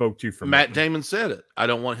line spoke to for Matt me. Damon said it. I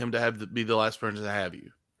don't want him to be the last person to have you.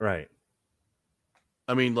 Right.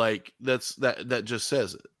 I mean, like that just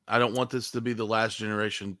says it. I don't want this to be the last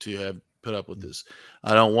generation to have put up with this.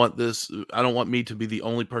 I don't want me to be the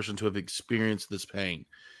only person to have experienced this pain.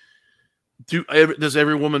 Does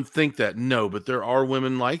every woman think that? No, but there are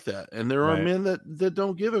women like that, and there are men that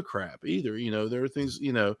don't give a crap either. You know, there are things,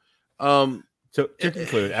 you know. So to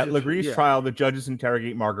conclude, at Legree's trial, the judges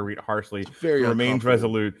interrogate Marguerite harshly, who remains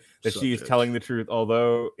resolute that she is telling the truth.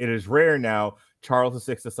 Although it is rare now, Charles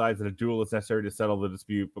VI decides that a duel is necessary to settle the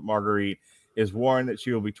dispute, but Marguerite is warned that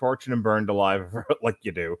she will be tortured and burned alive, like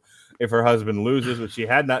you do, if her husband loses, which she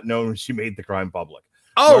had not known when she made the crime public.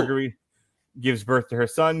 Marguerite gives birth to her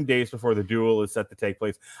son days before the duel is set to take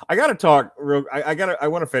place. I gotta talk. I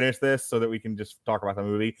want to finish this so that we can just talk about the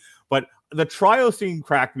movie. But the trial scene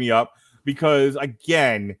cracked me up because,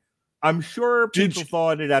 again, I'm sure people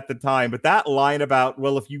thought it at the time, but that line about,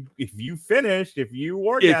 well, if you orgasmed, if you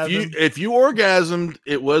orgasmed,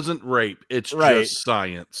 it wasn't rape. It's just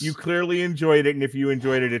science. You clearly enjoyed it, and if you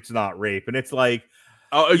enjoyed it, it's not rape. And it's like,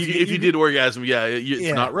 oh, if you did orgasm,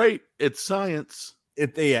 it's not rape. It's science.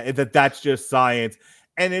 That's just science.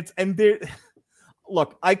 And there.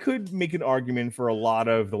 Look, I could make an argument for a lot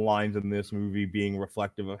of the lines in this movie being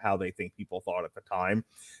reflective of how they think people thought at the time.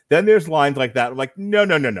 Then there's lines like that, like, no.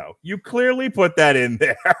 You clearly put that in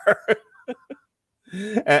there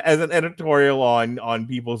as an editorial on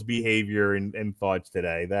people's behavior and thoughts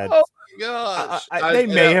today. That's, oh my gosh. They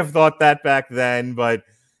may have thought that back then, but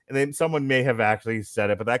and then someone may have actually said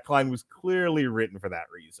it, but that line was clearly written for that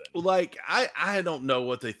reason. Like, I don't know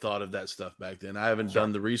what they thought of that stuff back then. I haven't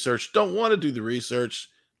done the research. Don't want to do the research.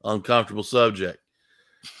 Uncomfortable subject.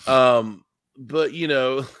 But you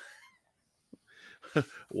know,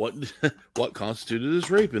 what constituted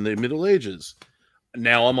as rape in the Middle Ages?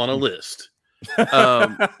 Now I'm on a list. You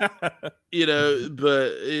know,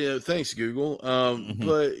 but you know, thanks Google.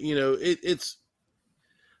 But you know, it's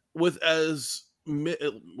with as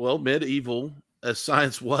medieval as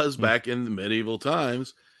science was back in the medieval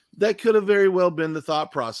times, that could have very well been the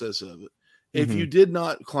thought process of it. If you did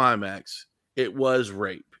not climax, it was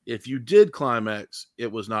rape. If you did climax,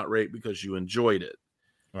 it was not rape because you enjoyed it.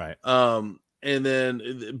 Right. And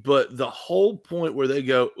then, but the whole point where they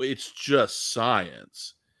go, it's just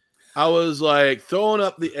science. I was like throwing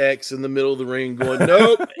up the X in the middle of the ring, going,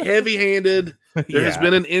 nope, heavy-handed. There has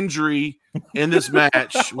been an injury in this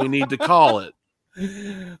match. We need to call it.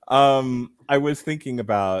 I was thinking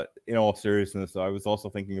about, in all seriousness, I was also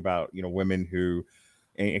thinking about, women who,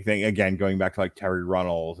 again, going back to like Terry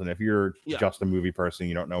Runnels. And if you're just a movie person,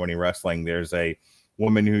 you don't know any wrestling, there's a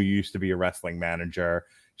woman who used to be a wrestling manager.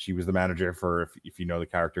 She was the manager for, if you know the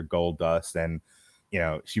character Goldust, and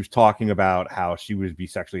she was talking about how she would be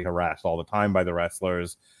sexually harassed all the time by the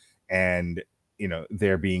wrestlers, and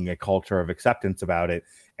there being a culture of acceptance about it,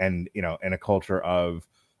 and and a culture of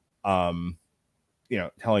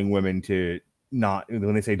telling women to not,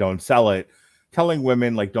 when they say don't sell it, telling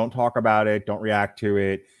women like don't talk about it, don't react to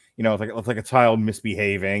it. It's like a child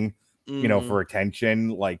misbehaving, for attention.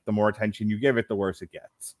 Like the more attention you give it, the worse it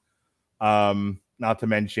gets. Not to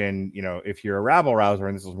mention, if you're a rabble rouser,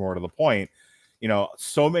 and this is more to the point,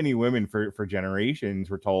 so many women for generations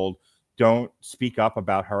were told don't speak up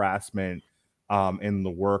about harassment in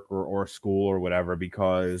the work or school or whatever,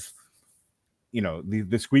 because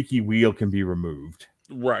the squeaky wheel can be removed.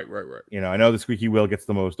 Right. I know the squeaky wheel gets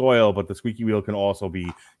the most oil, but the squeaky wheel can also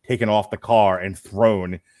be taken off the car and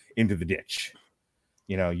thrown into the ditch.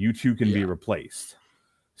 You too can be replaced.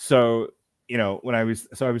 So I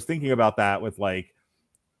was thinking about that with like,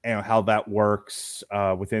 how that works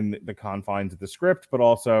within the confines of the script, but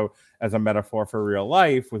also as a metaphor for real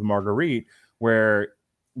life with Marguerite, where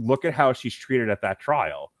look at how she's treated at that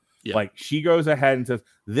trial. Yeah. Like she goes ahead and says,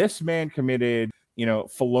 this man committed,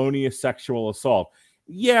 felonious sexual assault.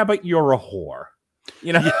 Yeah, but you're a whore.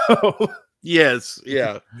 Yes.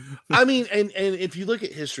 Yeah. I mean, and if you look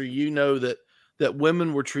at history, that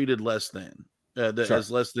women were treated less than, as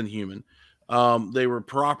less than human. They were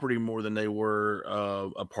property more than they were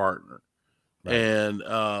a partner. Right. And,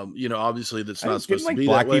 obviously that's not supposed to be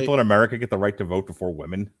black that way. People in America get the right to vote before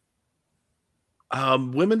women.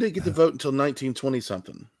 Women didn't get to vote until 1920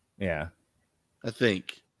 something. Yeah. I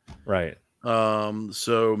think. Right.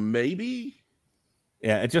 So maybe.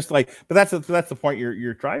 Yeah. It's just like, but that's the point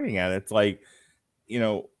you're driving at. It's like,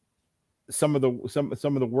 some of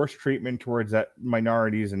the worst treatment towards that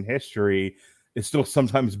minorities in history is still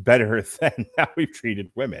sometimes better than how we've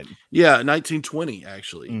treated women. Yeah, 1920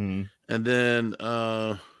 actually. Mm-hmm. And then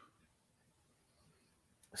so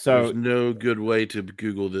there's no good way to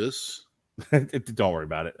Google this. Don't worry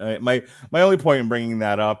about it. My only point in bringing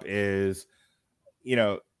that up is,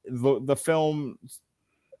 the film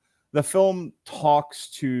talks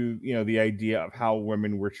to the idea of how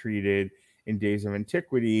women were treated in days of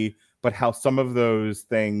antiquity, but how some of those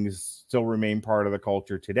things still remain part of the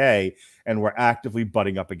culture today, and we're actively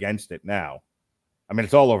butting up against it now. I mean,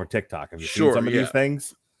 it's all over TikTok. Have you seen some of these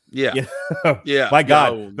things? Yeah. Yeah. My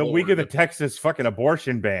God, the week of the Texas fucking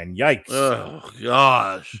abortion ban. Yikes. Oh,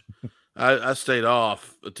 gosh. I stayed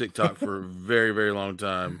off of TikTok for a very, very long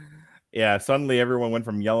time. Yeah, suddenly everyone went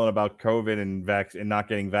from yelling about COVID and not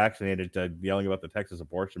getting vaccinated to yelling about the Texas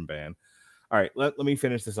abortion ban. All right, let me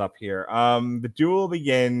finish this up here. The duel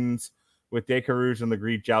begins with Decarouge and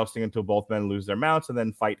Legree jousting until both men lose their mounts and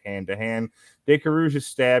then fight hand to hand. Decarouge is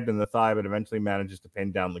stabbed in the thigh, but eventually manages to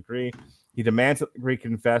pin down Legree. He demands that Legree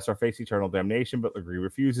confess or face eternal damnation, but Legree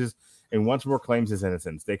refuses and once more claims his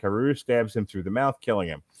innocence. Decarouge stabs him through the mouth, killing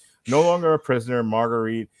him. No longer a prisoner,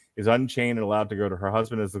 Marguerite is unchained and allowed to go to her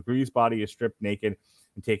husband as Legree's body is stripped naked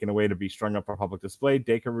and taken away to be strung up for public display.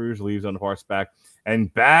 Decarouge leaves on horseback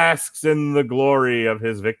and basks in the glory of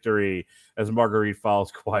his victory as Marguerite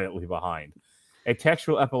follows quietly behind. A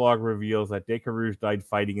textual epilogue reveals that Decarouge died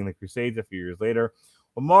fighting in the Crusades a few years later,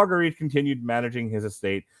 while Marguerite continued managing his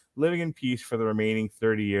estate, living in peace for the remaining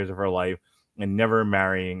 30 years of her life and never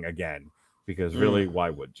marrying again. Because really,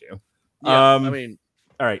 why would you? Yeah, I mean...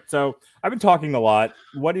 All right, so I've been talking a lot.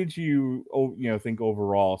 What did you think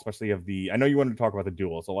overall, especially of the? I know you wanted to talk about the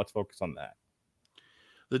duel, so let's focus on that.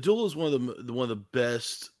 The duel is one of the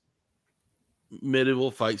best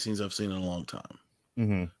medieval fight scenes I've seen in a long time.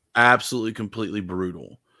 Mm-hmm. Absolutely, completely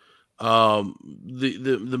brutal.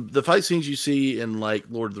 The fight scenes you see in like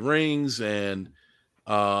Lord of the Rings and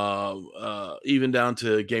even down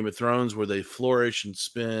to Game of Thrones, where they flourish and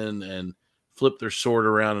spin and flip their sword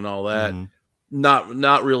around and all that. Mm-hmm.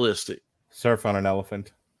 Not realistic. Surf on an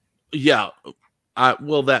elephant. Yeah.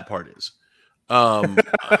 That part is.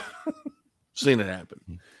 Seen it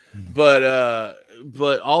happen. But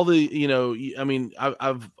but all the, you know, I mean,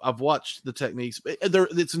 I've watched the techniques.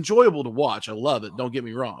 It's enjoyable to watch. I love it. Don't get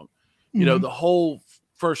me wrong. You know, the whole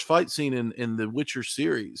first fight scene in the Witcher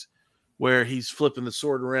series, where he's flipping the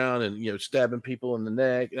sword around and, you know, stabbing people in the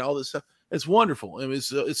neck and all this stuff. It's wonderful. I mean,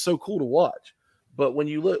 it's so cool to watch. But when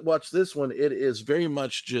you watch this one, it is very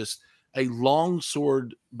much just a long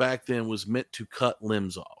sword back then was meant to cut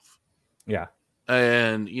limbs off. Yeah.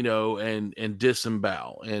 And, you know, and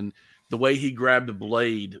disembowel. And the way he grabbed a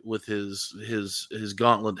blade with his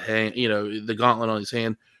gauntlet hand, you know, the gauntlet on his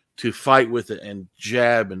hand to fight with it and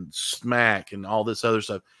jab and smack and all this other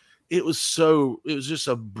stuff. It was just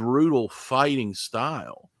a brutal fighting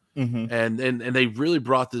style. And they really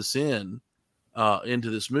brought this into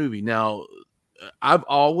this movie. Now, I've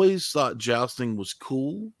always thought jousting was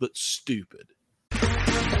cool, but stupid.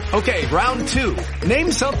 Okay, round 2.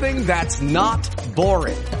 Name something that's not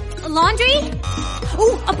boring. A laundry?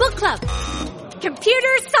 Ooh, a book club.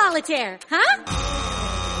 Computer solitaire, huh?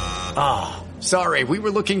 Ah, sorry, we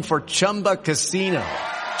were looking for Chumba Casino.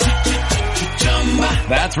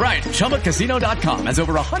 That's right, ChumbaCasino.com has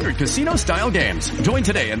over 100 casino-style games. Join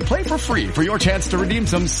today and play for free for your chance to redeem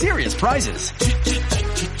some serious prizes.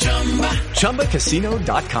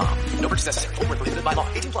 ChumbaCasino.com. No purchase necessary. Void where prohibited by law.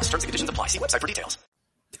 18+ terms and conditions apply. See website for details.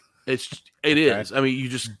 It is. I mean, you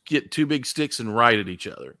just get two big sticks and ride at each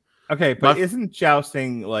other. Okay, but isn't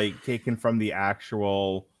jousting like taken from the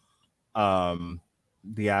actual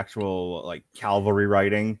like cavalry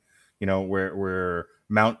riding? You know, where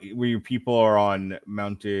people are on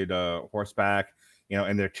mounted horseback, you know,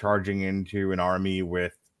 and they're charging into an army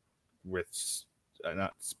with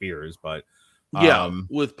not spears, but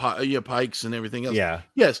with pikes and everything else. Yeah.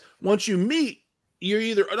 Yes. Once you meet, you're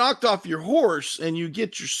either knocked off your horse and you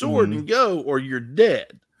get your sword and go, or you're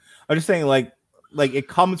dead. I'm just saying, like it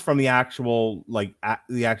comes from the actual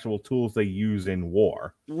the actual tools they use in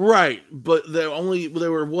war, right? But they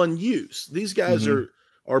were one use. These guys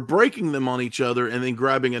are breaking them on each other and then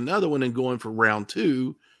grabbing another one and going for round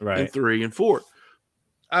 2 and 3 and 4.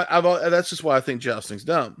 That's just why I think jousting's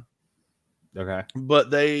dumb. Okay.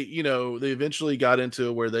 But they eventually got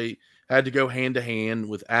into where they had to go hand to hand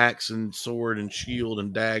with axe and sword and shield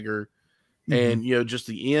and dagger. And, you know, just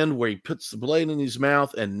the end where he puts the blade in his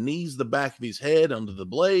mouth and knees the back of his head under the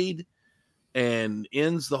blade and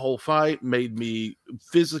ends the whole fight made me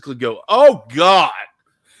physically go, oh God,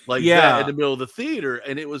 like that in the middle of the theater.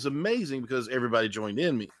 And it was amazing because everybody joined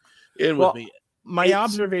with me. My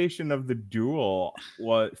observation of the duel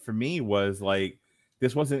was like,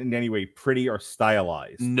 this wasn't in any way pretty or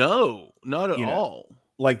stylized. No, not at all.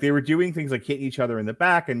 Like they were doing things like hitting each other in the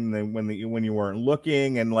back, and then when you weren't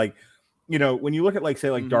looking, and like, you know, when you look at like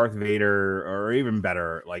say like Darth Vader, or even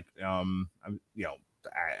better, like you know,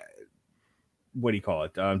 what do you call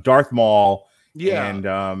it? Darth Maul,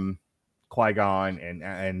 and Qui-Gon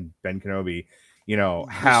and Ben Kenobi. You know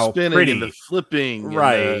how spinning pretty and the flipping,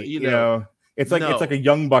 right? And you know, it's like a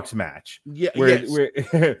Young Bucks match. Yeah,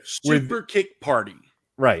 where super kick party.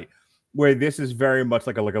 Right, where this is very much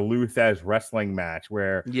like a Luthez wrestling match,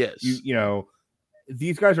 where you know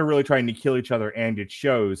these guys are really trying to kill each other, and it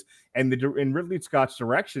shows. And in Ridley Scott's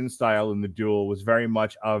direction style in the duel was very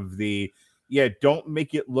much of the don't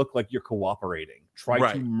make it look like you're cooperating,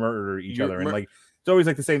 try to murder each other, and like it's always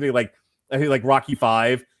like the same thing. Like I think like Rocky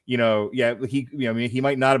V, you know, he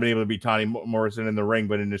might not have been able to beat Tony Morrison in the ring,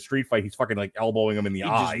 but in a street fight, he's fucking like elbowing him in the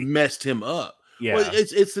eye. Just messed him up. Yeah, well,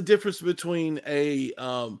 it's the difference between a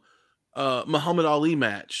Muhammad Ali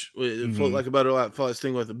match, float like a butterfly, fly,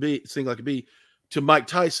 sting like a bee, to Mike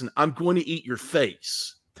Tyson. I'm going to eat your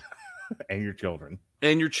face and your children.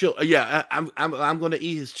 Yeah, I'm going to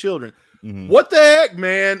eat his children. What the heck,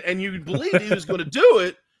 man? And you believed he was going to do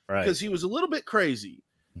it because he was a little bit crazy.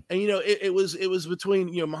 And you know, it was between,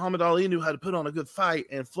 you know, Muhammad Ali knew how to put on a good fight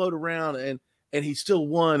and float around, and he still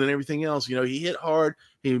won and everything else. You know, he hit hard,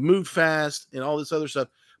 he moved fast, and all this other stuff.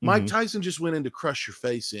 Mike Tyson just went in to crush your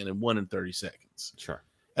face in and won in 30 seconds. Sure.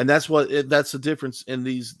 And that's the difference in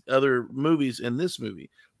these other movies. In this movie,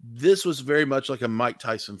 this was very much like a Mike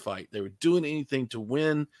Tyson fight. They were doing anything to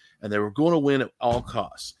win, and they were going to win at all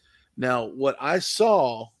costs. Now, what I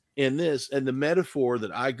saw in this, and the metaphor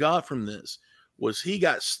that I got from this, was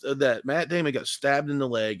that Matt Damon got stabbed in the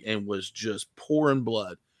leg and was just pouring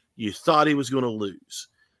blood. You thought he was going to lose.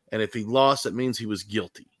 And if he lost, that means he was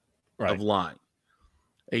guilty of lying.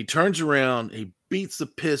 And he turns around, he beats the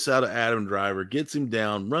piss out of Adam Driver, gets him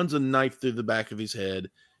down, runs a knife through the back of his head,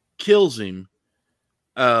 kills him.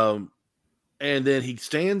 And then he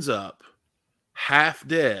stands up, half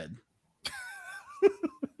dead,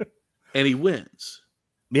 and he wins.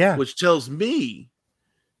 Yeah. Which tells me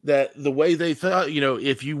that the way they thought,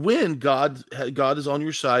 if you win, God is on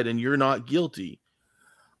your side and you're not guilty.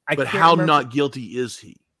 But how not guilty is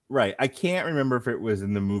he? Right. I can't remember if it was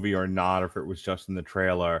in the movie or not, or if it was just in the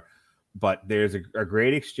trailer. But there's a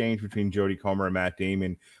great exchange between Jodie Comer and Matt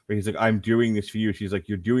Damon where he's like, I'm doing this for you. She's like,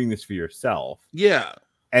 you're doing this for yourself. Yeah.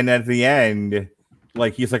 And at the end,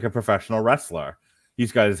 like, he's like a professional wrestler.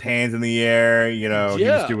 He's got his hands in the air, He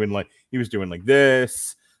was doing like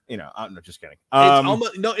this, I'm not just kidding.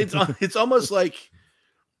 It's almost like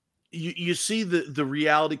you see the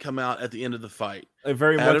reality come out at the end of the fight. It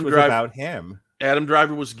very much was about him. Adam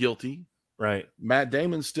Driver was guilty. Right. Matt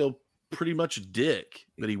Damon's still pretty much a dick,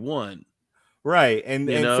 but he won. Right. And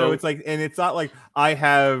so it's like, and it's not like I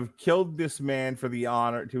have killed this man for the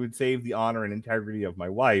honor to save the honor and integrity of my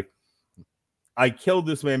wife. I killed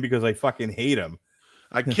this man because I fucking hate him.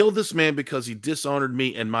 I killed this man because he dishonored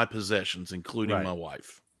me and my possessions, including my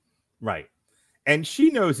wife. Right. And she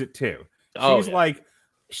knows it too. She's like,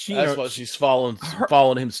 that's why she's following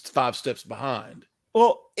him 5 steps behind.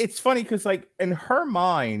 Well, it's funny because, like, in her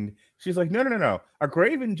mind, she's like, no. A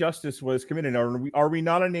grave injustice was committed. Are we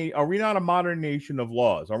not a modern nation of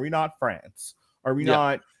laws? Are we not France? Are we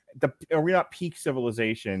not peak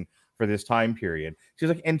civilization for this time period? She's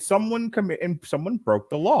like, and someone broke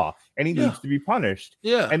the law, and he needs to be punished.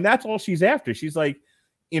 Yeah, and that's all she's after. She's like,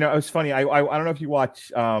 it was funny. I don't know if you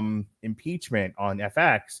watch Impeachment on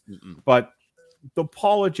FX, but the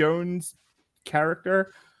Paula Jones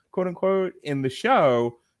character, quote unquote, in the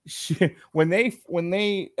show, when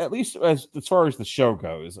they at least as far as the show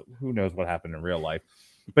goes, who knows what happened in real life,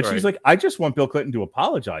 but she's like, I just want Bill Clinton to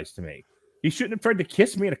apologize to me. He shouldn't have tried to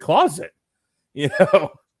kiss me in a closet, and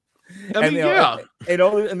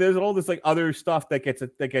there's all this like other stuff that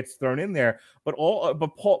gets thrown in there, but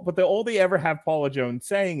all they ever have Paula Jones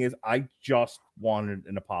saying is, I just wanted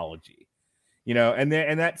an apology, and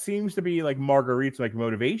that seems to be like Marguerite's like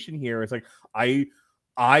motivation here. It's like,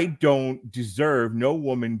 I don't deserve, no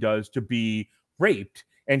woman does, to be raped,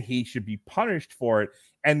 and he should be punished for it.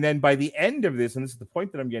 And then by the end of this, and this is the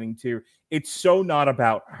point that I'm getting to, it's so not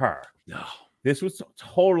about her. No, this was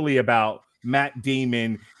totally about Matt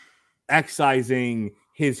Damon excising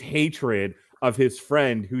his hatred of his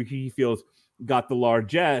friend, who he feels got the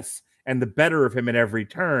largesse and the better of him at every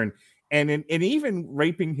turn, and even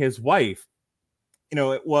raping his wife.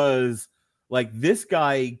 It was like, this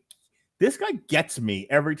guy gets me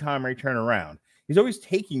every time I turn around. He's always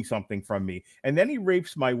taking something from me. And then he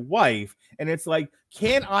rapes my wife. And it's like,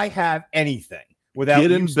 can't I have anything without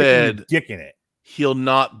get in bed, dick in it? He'll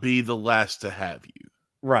not be the last to have you.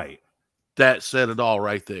 Right. That said it all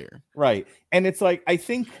right there. Right. And it's like, I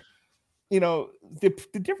think, the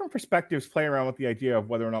different perspectives play around with the idea of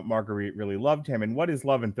whether or not Marguerite really loved him, and what is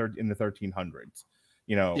love in the 1300s.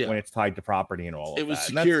 When it's tied to property and all of that. It was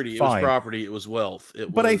security, it was property, it was wealth.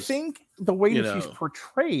 But I think the way that she's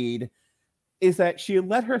portrayed is that she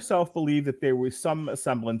let herself believe that there was some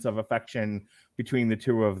semblance of affection between the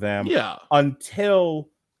two of them. Yeah. Until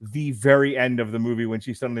the very end of the movie, when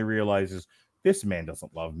she suddenly realizes, this man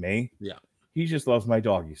doesn't love me. Yeah. He just loves my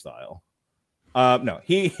doggy style. No,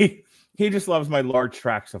 he just loves my large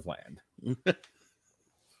tracts of land.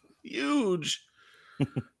 Huge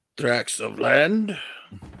tracts of land.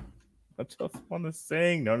 I just want to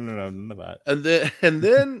sing. No, none of that. And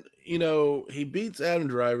then he beats Adam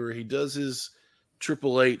Driver. He does his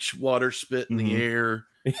Triple H water spit in the air.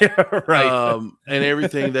 Yeah, right. And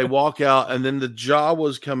everything. They walk out, and then the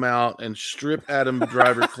Jawas come out and strip Adam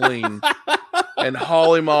Driver clean and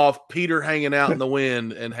haul him off, Peter hanging out in the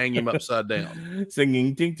wind, and hang him upside down.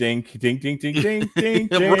 Singing ding ding ding ding ding ding ding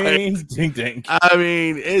ding ding ding. I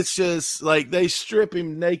mean, it's just like they strip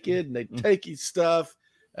him naked and they take his stuff,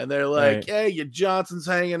 and they're like, hey, your Johnson's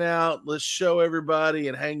hanging out. Let's show everybody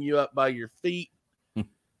and hang you up by your feet.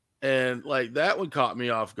 And like that one caught me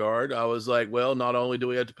off guard. I was like, well, not only do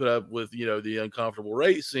we have to put up with, the uncomfortable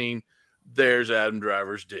race scene, there's Adam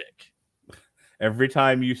Driver's dick. Every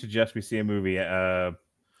time you suggest we see a movie, Ronnie,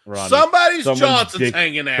 someone's Johnson's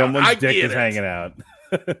hanging out. Someone's dick is hanging out.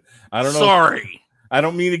 I don't know. Sorry. I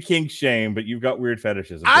don't mean to kink shame, but you've got weird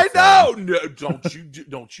fetishes. I know. No,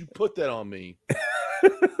 don't you put that on me.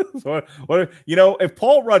 So, if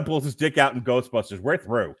Paul Rudd pulls his dick out in Ghostbusters, we're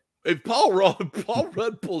through. If Paul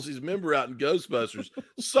Rudd pulls his member out in Ghostbusters,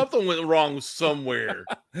 something went wrong somewhere.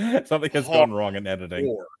 Something has gone wrong in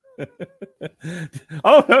editing.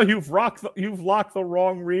 Oh no, you've locked the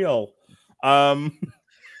wrong reel. All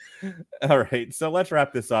right, so let's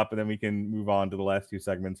wrap this up, and then we can move on to the last 2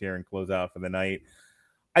 segments here and close out for the night.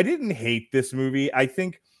 I didn't hate this movie. I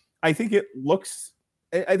think it looks.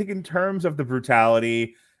 I think in terms of the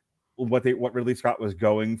brutality, what Ridley Scott was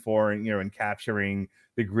going for, and and capturing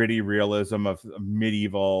the gritty realism of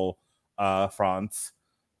medieval France.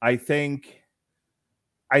 I think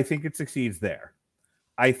it succeeds there.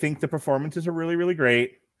 I think the performances are really, really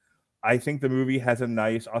great. I think the movie has a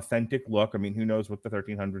nice, authentic look. I mean, who knows what the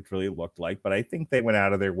 1300s really looked like, but I think they went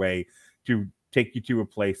out of their way to take you to a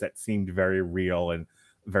place that seemed very real and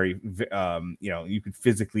very, you could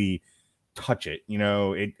physically touch it.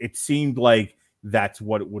 It seemed like that's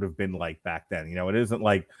what it would have been like back then. It isn't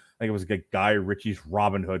like it was like Guy Ritchie's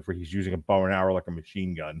Robin Hood where he's using a bow and arrow like a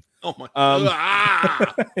machine gun. Oh my!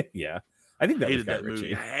 Yeah, I think that hated was Guy that Ritchie.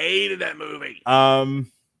 movie. I hated that movie.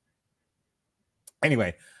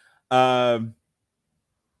 Anyway, the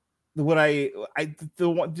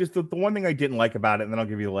one thing I didn't like about it, and then I'll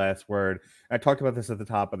give you the last word. I talked about this at the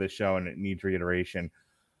top of the show, and it needs reiteration.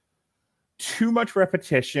 Too much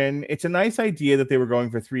repetition. It's a nice idea that they were going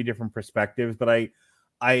for 3 different perspectives, but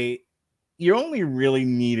you only really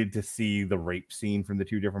needed to see the rape scene from the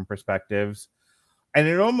 2 different perspectives, and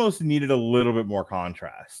it almost needed a little bit more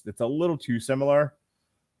contrast. It's a little too similar.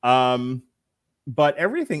 But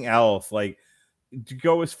everything else, like, to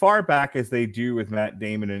go as far back as they do with Matt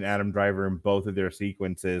Damon and Adam Driver in both of their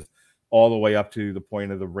sequences, all the way up to the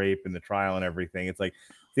point of the rape and the trial and everything, it's like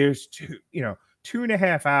there's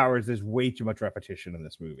 2.5 hours. There's way too much repetition in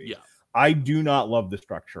this movie. Yeah, I do not love the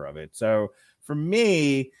structure of it. So for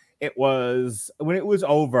me, it was, when it was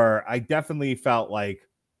over, I definitely felt like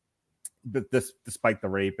that this, despite the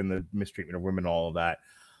rape and the mistreatment of women, all of that,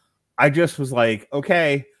 I just was like,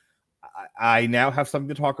 okay, I now have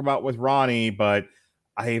something to talk about with Ronnie, but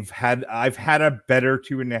I've had a better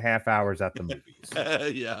 2.5 hours at the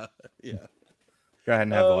movies. Yeah. Go ahead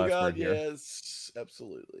and have the last word here. Yes,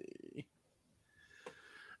 absolutely.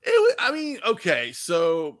 Okay,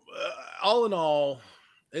 so all in all,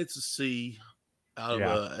 it's a C out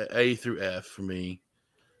of A through F for me.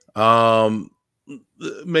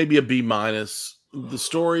 Maybe a B minus. The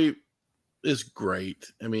story is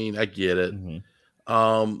great. I mean, I get it. Mm-hmm.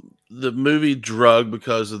 The movie drug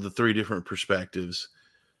because of the 3 different perspectives.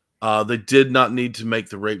 They did not need to make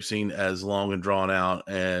the rape scene as long and drawn out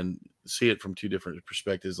and see it from 2 different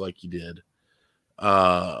perspectives like you did.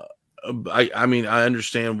 I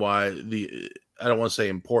understand why I don't want to say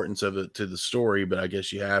importance of it to the story, but I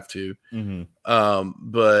guess you have to. Mm-hmm.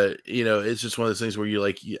 But it's just one of those things where you're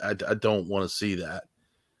like, I don't want to see that.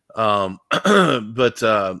 But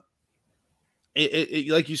it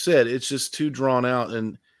like you said, it's just too drawn out,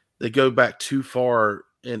 and they go back too far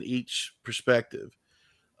in each perspective.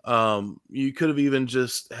 You could have even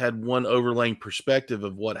just had one overlaying perspective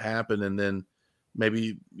of what happened, and then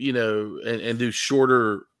maybe and do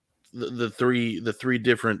shorter the three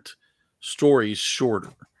different stories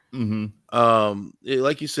shorter. Mm-hmm.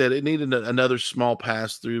 Like you said, it needed another small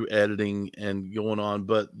pass through editing and going on,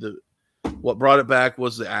 but what brought it back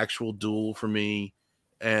was the actual duel for me,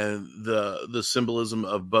 and the symbolism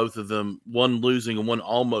of both of them, one losing and one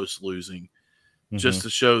almost losing, just to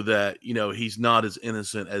show that he's not as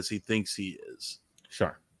innocent as he thinks he is.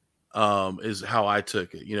 Sure. Is how I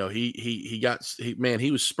took it.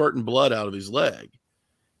 He was spurting blood out of his leg.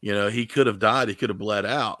 He could have died, he could have bled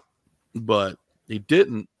out, but he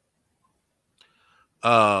didn't.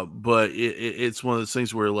 But it's one of those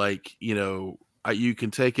things where, like, you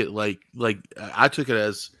can take it like I took it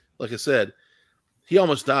as, like I said, he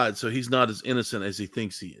almost died, so he's not as innocent as he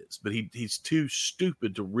thinks he is. But he's too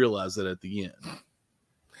stupid to realize that at the end. All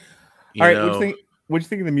right, what'd you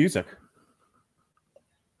think of the music?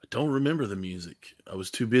 I don't remember the music. I was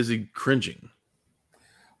too busy cringing.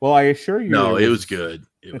 Well, I assure you, no, it was good.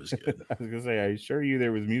 It was good. I was gonna say, I assure you,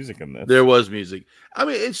 there was music in this. There was music. I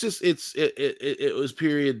mean, it's just it was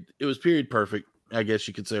period. It was period perfect, I guess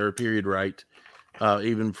you could say, or period right,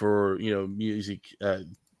 even for music,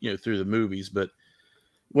 through the movies. But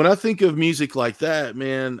when I think of music like that,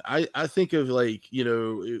 man, I think of, like,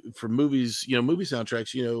 for movies, movie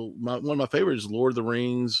soundtracks. One of my favorites is Lord of the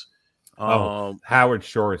Rings. Howard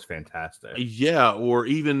Shore is fantastic. Yeah, or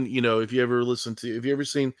even if you ever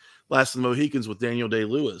seen Last of the Mohicans with Daniel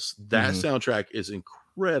Day-Lewis, that soundtrack is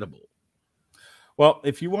incredible. Well,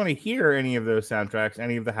 if you want to hear any of those soundtracks,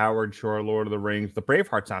 any of the Howard Shore, Lord of the Rings, the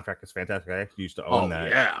Braveheart soundtrack is fantastic. I actually used to own that.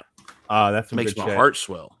 Yeah, that's some makes good my shit. heart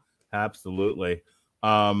swell. Absolutely.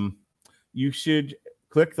 You should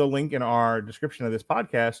click the link in our description of this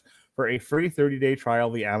podcast for a free 30-day trial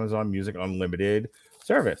of the Amazon Music Unlimited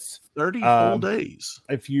service. 30 whole days.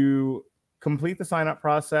 If you complete the sign-up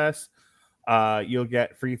process, you'll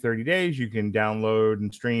get free 30 days. You can download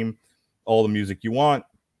and stream all the music you want.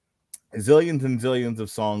 Zillions and zillions of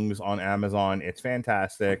songs on Amazon. It's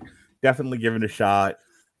fantastic. Definitely give it a shot.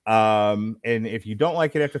 And if you don't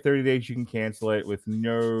like it after 30 days, you can cancel it with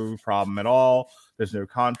no problem at all. There's no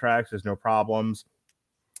contracts, there's no problems.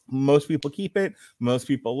 Most people keep it, most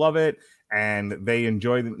people love it, and they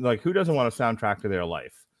enjoy them. Like, who doesn't want a soundtrack to their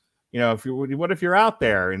life? What if you're out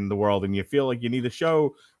there in the world and you feel like you need a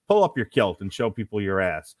show, pull up your kilt and show people your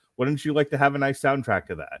ass. Wouldn't you like to have a nice soundtrack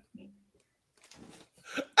to that?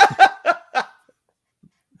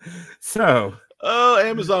 So,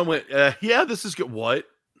 Amazon went, yeah, this is good. What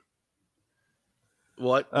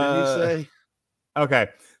did you say? Okay,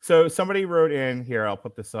 so somebody wrote in here. I'll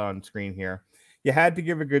put this on screen here. You had to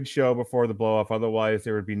give a good show before the blow off, otherwise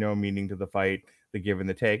there would be no meaning to the fight, the give and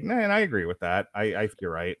the take. And I agree with that. I think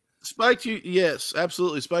you're right. Spike, yes,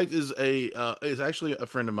 absolutely. Spike is actually a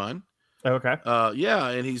friend of mine. Okay. Yeah,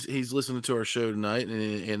 and he's listening to our show tonight,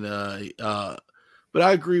 but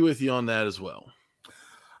I agree with you on that as well.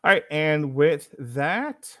 All right, and with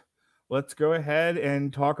that, let's go ahead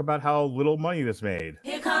and talk about how little money this made.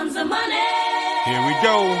 Here comes the money. Here we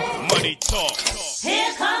go. Money talk.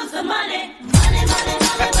 Here comes the money. Money, money,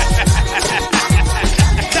 money.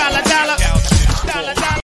 Dollar, dollar. Dollar,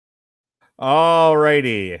 dollar. All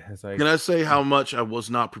righty. Can I say how much I was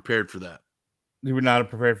not prepared for that? You were not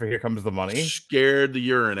prepared for Here Comes the Money? Scared the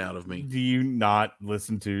urine out of me. Do you not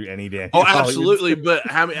listen to any Daniel? Oh, absolutely.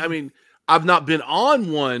 But I mean, I've not been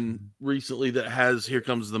on one recently that has Here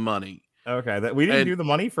Comes the Money. Okay, that we didn't do the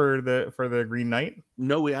money for the Green Knight.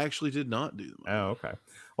 No, we actually did not do the money. Oh, okay.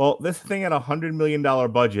 Well, this thing had $100 million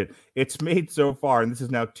budget. It's made so far, and this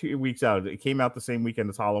is now 2 weeks out. It came out the same weekend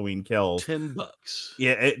as Halloween Kills. $10.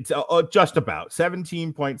 Yeah, it's just about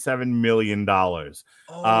 $17.7 million.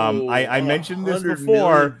 I mentioned this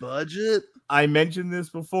before. Budget. I mentioned this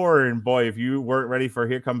before, and boy, if you weren't ready for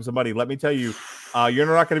Here Comes the Money, let me tell you, you're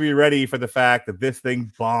not going to be ready for the fact that this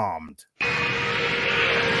thing bombed.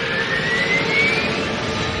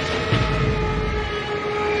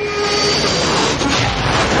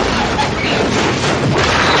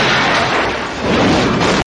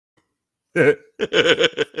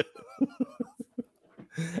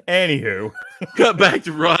 Anywho, cut back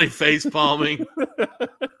to Ronnie face palming.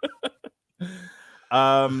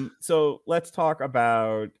 So let's talk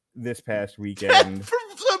about this past weekend. For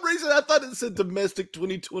some reason, I thought it said domestic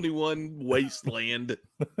 2021 wasteland.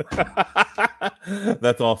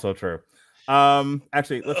 That's also true.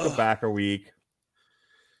 Actually, let's go back a week.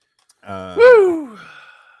 Woo!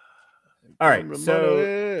 All right,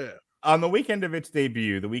 so on the weekend of its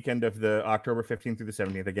debut, the weekend of the October 15th through the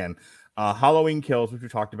 17th, again, Halloween Kills, which we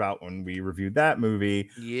talked about when we reviewed that movie.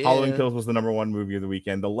 Yeah. Halloween Kills was the #1 movie of the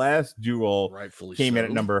weekend. The Last Duel came in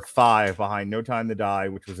at number 5 behind No Time to Die,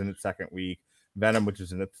 which was in its second week, Venom, which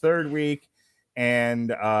was in its third week, and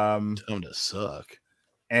Time to Suck.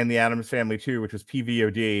 And The Addams Family 2, which was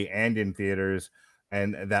PVOD and in theaters,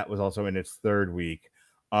 and that was also in its third week.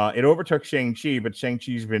 It overtook Shang-Chi, but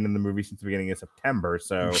Shang-Chi's been in the movie since the beginning of September.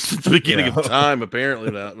 So since the beginning of time, apparently,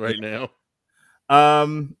 not right now.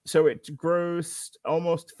 So it grossed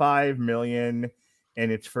almost $5 million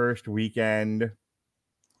in its first weekend.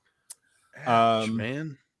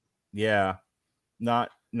 Man. Yeah, not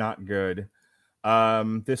good.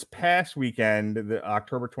 This past weekend, the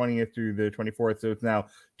October 20th through the 24th, so it's now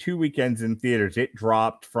 2 weekends in theaters. It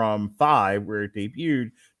dropped from 5, where it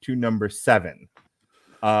debuted, to number 7.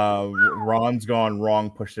 Ron's Gone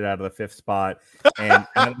Wrong pushed it out of the 5th spot, and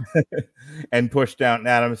and pushed down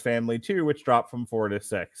Addams Family 2, which dropped from 4 to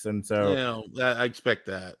 6. And so I expect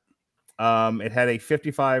that. It had a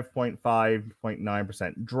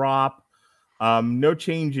 55.9% drop. No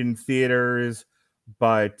change in theaters,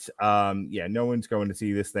 but no one's going to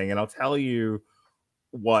see this thing. And I'll tell you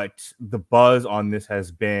what the buzz on this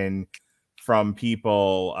has been from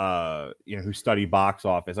people who study box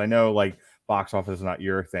office. I know, like, box office is not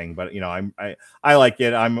your thing, but I like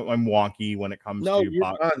it. I'm wonky when it comes to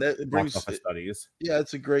box office studies. Yeah,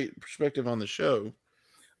 it's a great perspective on the show.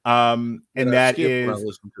 And that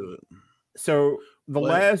is so the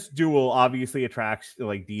Last Duel obviously attracts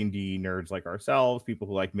like D&D nerds like ourselves, people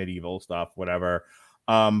who like medieval stuff, whatever.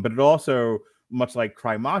 But it also, much like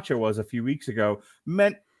Cry Macho was a few weeks ago,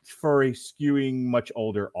 meant for a skewing much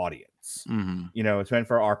older audience. Mm-hmm. It's meant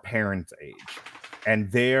for our parents' age,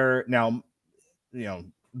 and they're now.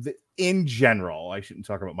 In general, I shouldn't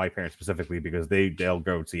talk about my parents specifically because they'll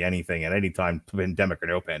go see anything at any time, pandemic or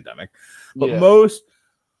no pandemic. But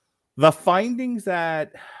the findings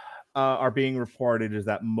that are being reported is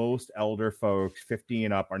that most elder folks 50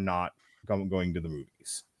 and up are not going to the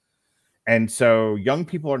movies. And so young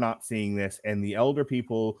people are not seeing this, and the elder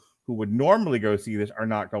people who would normally go see this are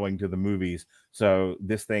not going to the movies. So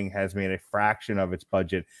this thing has made a fraction of its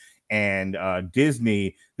budget. And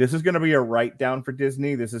Disney, this is going to be a write down for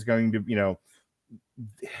Disney. This is going to, you know,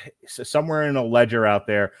 somewhere in a ledger out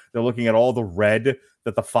there, they're looking at all the red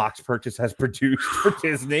that the Fox purchase has produced for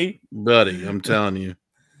Disney. Buddy, I'm telling you.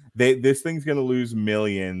 This thing's going to lose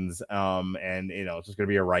millions, and you know it's just going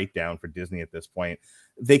to be a write down for Disney at this point.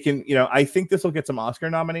 They can, you know, I think this will get some Oscar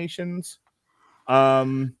nominations.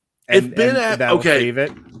 If Ben Affleck save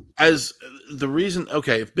it as the reason,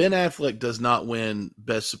 if Ben Affleck does not win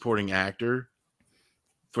Best Supporting Actor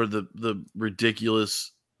for the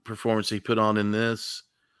ridiculous performance he put on in this,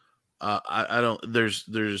 I don't. There's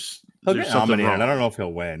he'll get something nominated. wrong. I don't know if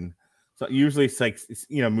he'll win. So usually it's like,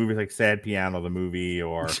 you know, movies like Sad Piano, the movie,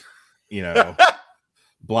 or you know,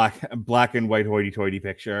 black and white hoity-toity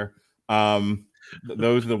picture.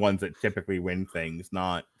 Those are the ones that typically win things,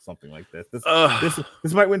 not something like this.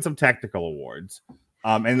 This might win some technical awards,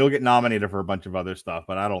 and they'll get nominated for a bunch of other stuff,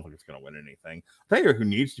 but I don't think it's going to win anything. I'll tell you who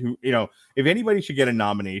needs to, you know, if anybody should get a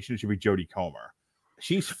nomination, it should be Jodie Comer.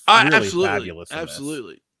 She's really fabulous.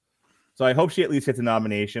 Absolutely. So I hope she at least gets a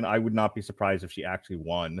nomination. I would not be surprised if she actually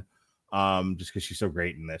won. Just because she's so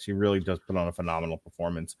great in this. She really does put on a phenomenal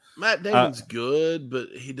performance. Matt Damon's good, but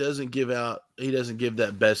he doesn't give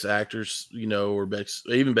that best actors, you know, or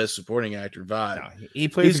even best supporting actor vibe. No, he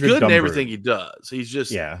plays he's good in everything he does. He's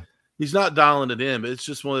just he's not dialing it in, but it's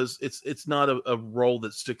just one of those, it's not a role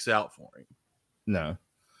that sticks out for him. No.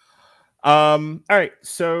 All right,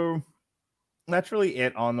 so that's really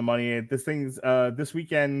it on the money. This thing's this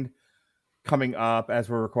weekend coming up as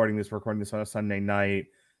we're recording this on a Sunday night.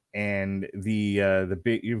 And the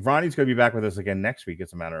big Ronnie's going to be back with us again next week,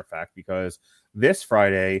 as a matter of fact, because this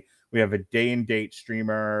Friday we have a day and date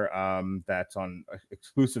streamer that's on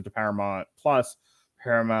exclusive to Paramount Plus,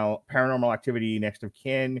 Paranormal Activity, Next of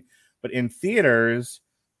Kin. But in theaters,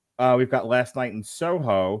 we've got Last Night in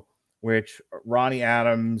Soho, which Ronnie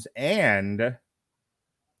Adams and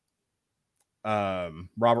Robert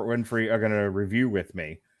Winfrey are going to review with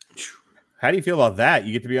me. How do you feel about that?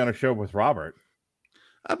 You get to be on a show with Robert.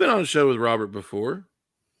 I've been on a show with Robert before.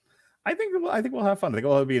 I think we'll have fun. I think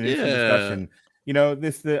it'll be an interesting discussion. You know,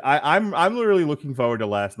 I'm literally looking forward to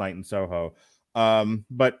Last Night in Soho.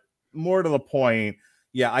 But more to the point,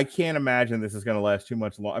 I can't imagine this is going to last too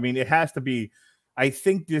much long. I mean, it has to be. I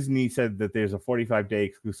think Disney said that there's a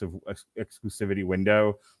 45-day exclusivity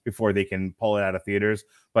window before they can pull it out of theaters.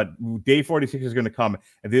 But day 46 is going to come,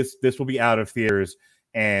 and this will be out of theaters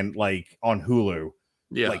and like on Hulu.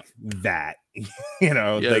 Yeah, like that. You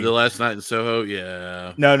know, like, the Last Night in Soho.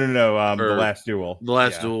 Yeah, no. The Last Duel. The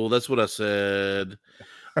Last Duel. That's what I said.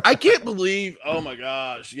 I can't believe. Oh my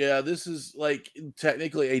gosh. Yeah, this is like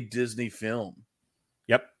technically a Disney film.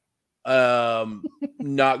 Yep.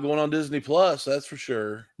 Not going on Disney Plus. That's for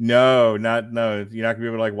sure. No. You're not gonna be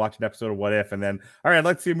able to like watch an episode of What If and then all right,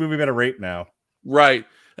 let's see a movie about a rape now. Right.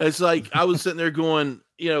 It's like I was sitting there going,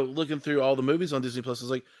 you know, looking through all the movies on Disney Plus. I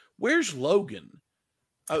was like, where's Logan?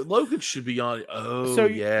 Logan should be on.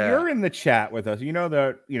 You're in the chat with us. You know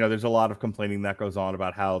that there's a lot of complaining that goes on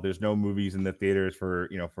about how there's no movies in the theaters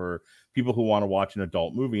for people who want to watch an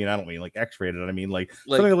adult movie, and I don't mean like X-rated. I mean like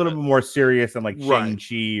something a little bit more serious than like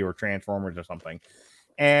Shang-Chi or Transformers or something.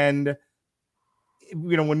 And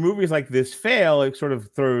when movies like this fail, it sort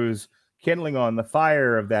of throws kindling on the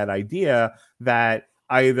fire of that idea that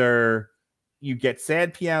either you get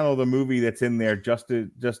Sad Piano, the movie that's in there just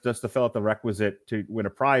to fill out the requisite to win a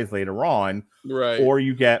prize later on, right? Or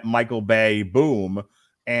you get Michael Bay, boom,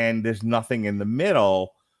 and there's nothing in the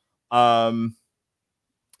middle. You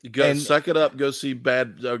got to suck it up. Go see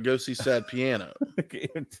Sad Piano.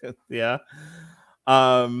 Yeah.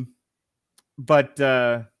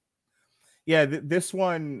 This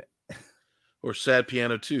one or Sad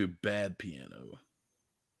Piano 2, Bad Piano.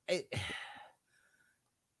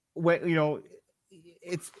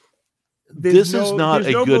 This is not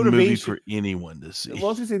a good movie for anyone to see. Well, I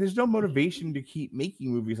was gonna say there's no motivation to keep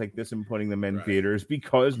making movies like this and putting them in theaters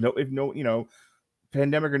because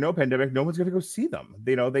pandemic or no pandemic, no one's gonna go see them.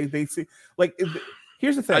 They see like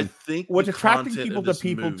here's the thing. I think what's attracting people to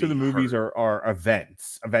the movies are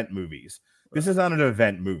event movies. This is not an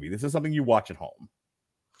event movie. This is something you watch at home.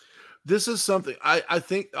 This is something I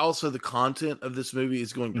think also the content of this movie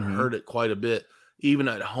is going to hurt it quite a bit. Even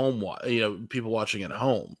at home, people watching at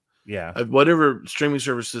home. Yeah. Whatever streaming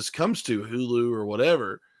service this comes to, Hulu or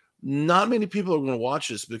whatever, not many people are going to watch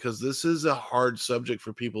this because this is a hard subject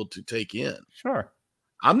for people to take in. Sure.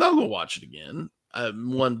 I'm not going to watch it again.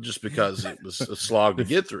 One, just because it was a slog to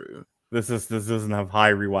get through. This doesn't have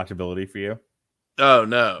high rewatchability for you. Oh,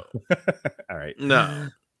 no. All right. No.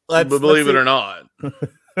 But believe it or not.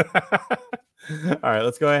 All right,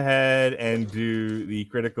 let's go ahead and do the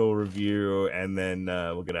critical review, and then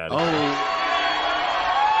we'll get out of here.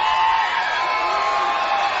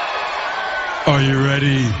 Are you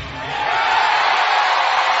ready?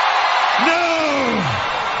 No!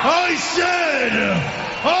 I said,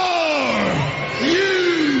 are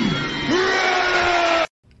you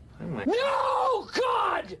ready? No,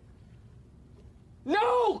 God!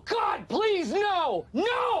 No, God, please, no!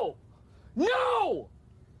 No! No!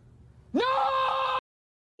 No!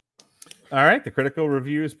 All right, the critical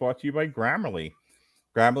review is brought to you by Grammarly.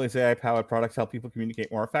 Grammarly's AI-powered products help people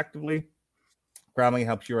communicate more effectively. Grammarly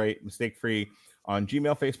helps you write mistake-free on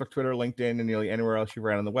Gmail, Facebook, Twitter, LinkedIn, and nearly anywhere else you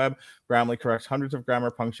write on the web. Grammarly corrects hundreds of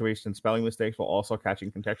grammar, punctuation, and spelling mistakes while also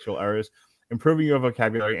catching contextual errors, improving your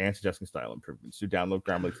vocabulary, and suggesting style improvements. To download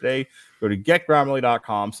Grammarly today, go to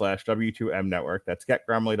getgrammarly.com/W2M network. That's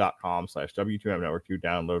getgrammarly.com/W2M network to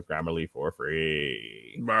download Grammarly for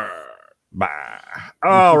free.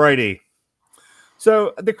 All righty.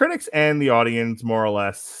 So the critics and the audience more or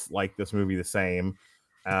less like this movie the same,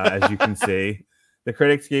 as you can see. The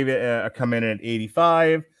critics gave it a come in at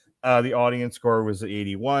 85. The audience score was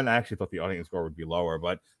 81. I actually thought the audience score would be lower,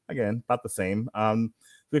 but again, about the same.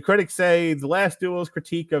 The critics say The Last Duel's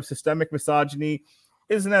critique of systemic misogyny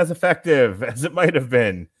isn't as effective as it might have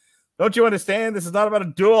been. Don't you understand? This is not about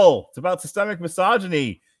a duel. It's about systemic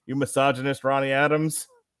misogyny, you misogynist Ronnie Adams.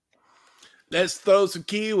 Let's throw some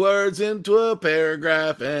keywords into a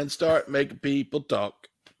paragraph and start making people talk.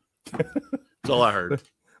 That's all I heard.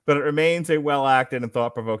 But it remains a well-acted and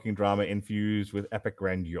thought-provoking drama infused with epic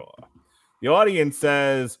grandeur. The audience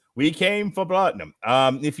says, we came for platinum.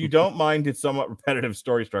 If you don't mind its somewhat repetitive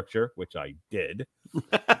story structure, which I did,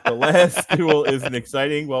 The Last Duel is an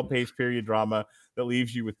exciting, well-paced period drama that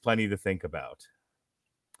leaves you with plenty to think about.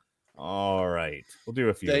 All right. We'll do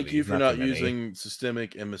a few. Thank you for not using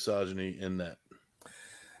systemic and misogyny in that.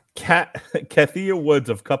 Kathia Woods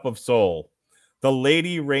of Cup of Soul. The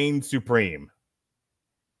Lady Reigns Supreme.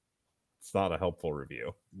 It's not a helpful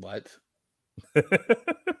review. What?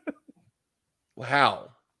 How?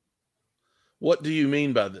 What do you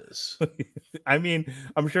mean by this? I mean,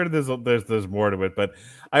 I'm sure there's more to it, but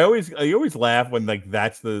I always laugh when like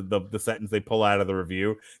that's the sentence they pull out of the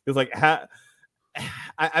review. It's like,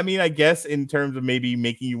 I mean, I guess in terms of maybe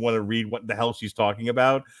making you want to read what the hell she's talking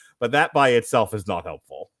about, but that by itself is not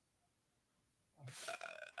helpful.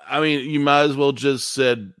 I mean, you might as well just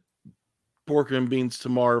said pork and beans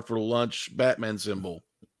tomorrow for lunch, Batman symbol.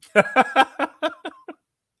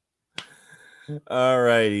 All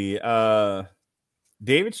righty.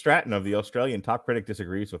 David Stratton of the Australian Top Critic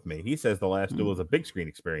disagrees with me. He says The Last Duel is a big screen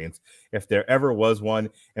experience, if there ever was one,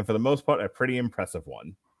 and for the most part, a pretty impressive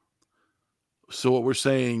one. So what we're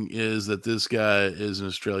saying is that this guy is an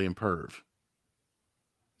Australian perv.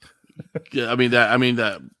 Yeah, I mean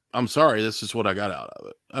that. I'm sorry, that's just what I got out of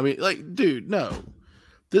it. I mean, like, dude, no.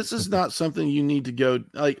 This is not something you need to go,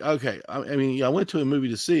 like, okay, I mean, I went to a movie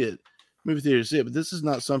theater to see it, but this is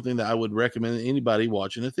not something that I would recommend anybody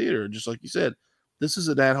watch in a theater. Just like you said, this is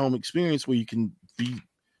an at-home experience where you can be,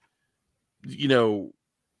 you know,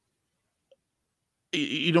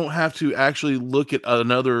 you don't have to actually look at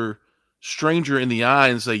another stranger in the eye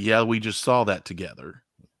and say, yeah, we just saw that together.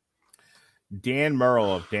 Dan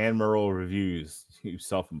Merle of Dan Merle Reviews, you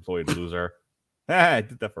self-employed loser. I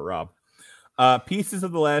did that for Rob. Pieces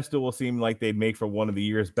of The Last Duel seem like they'd make for one of the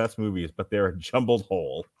year's best movies, but they're a jumbled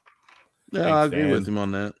whole. Yeah, Thanks, I agree Dan. with him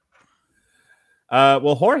on that.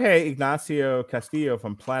 Well, Jorge Ignacio Castillo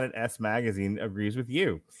from Planet S Magazine agrees with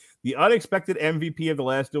you. The unexpected MVP of The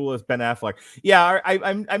Last Duel is Ben Affleck. Yeah,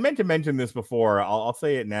 I meant to mention this before. I'll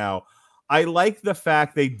say it now. I like the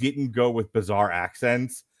fact they didn't go with bizarre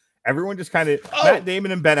accents. Everyone just kind of Matt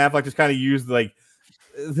Damon and Ben Affleck just kind of used like.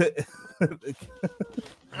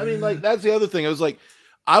 I mean, like, that's the other thing.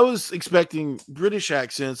 I was expecting British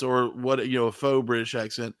accents or what, you know, a faux British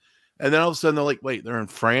accent, and then all of a sudden they're like, wait, they're in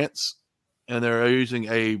France, and they're using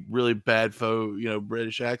a really bad faux, you know,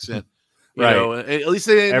 British accent. You right. know, at least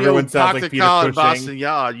they didn't, everyone sounds like Peter Cushing. Boston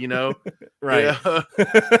Yard, you know. Right.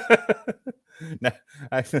 Now,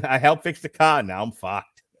 I helped fix the car. Now I'm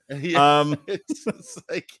fucked. Yeah, it's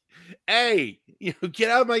like, hey, you know,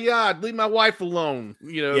 get out of my yard, leave my wife alone.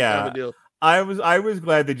 You know, yeah. kind of a deal. I was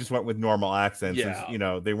glad they just went with normal accents. Yeah. You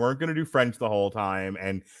know, they weren't going to do French the whole time.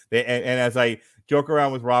 And as I joke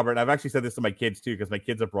around with Robert, and I've actually said this to my kids too, because my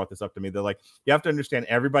kids have brought this up to me. They're like, you have to understand,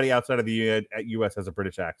 everybody outside of the U.S. has a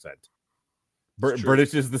British accent.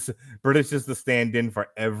 British is the stand-in for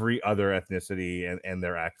every other ethnicity and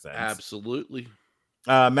their accents. Absolutely.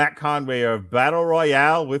 Matt Conway of Battle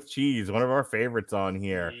Royale with Cheese, one of our favorites on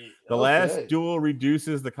here. The last duel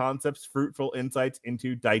reduces the concept's fruitful insights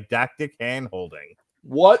into didactic hand-holding.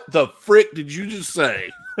 What the frick did you just say?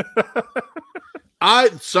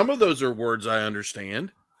 Some of those are words I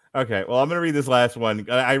understand. Okay, well, I'm going to read this last one.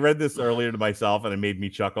 I read this earlier to myself, and it made me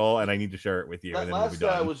chuckle, and I need to share it with you. That and then last we'll be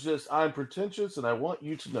guy done. was just, I'm pretentious, and I want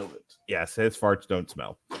you to know it. Yes, his farts don't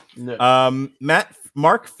smell. No.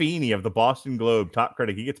 Mark Feeney of the Boston Globe, top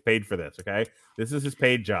critic. He gets paid for this, okay? This is his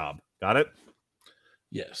paid job. Got it?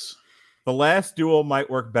 Yes. The last duel might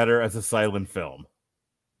work better as a silent film.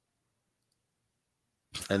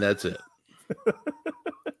 And that's it.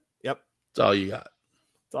 Yep. That's all you got.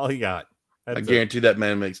 That's all he got. I guarantee that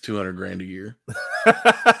man makes $200,000 a year.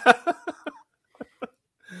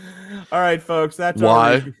 All right, folks. That's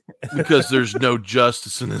why? Because there's no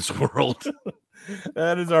justice in this world.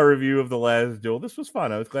 That is our review of The Last Duel. This was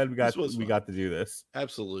fun. I was glad we got to do this.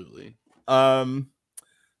 Absolutely.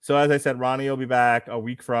 So as I said, Ronnie will be back a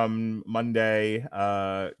week from Monday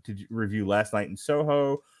to review Last Night in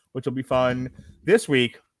Soho, which will be fun. This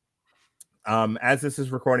week, as this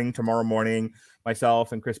is recording tomorrow morning,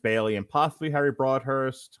 myself and Chris Bailey and possibly Harry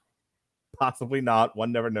Broadhurst, possibly not,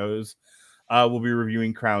 one never knows, we'll be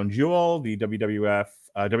reviewing Crown Jewel, the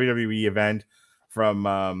WWE event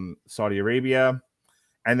from Saudi Arabia.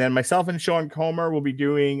 And then myself and Sean Comer will be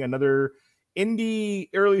doing another indie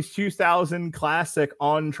early 2000 classic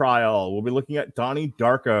On Trial. We'll be looking at Donnie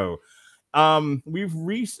Darko. We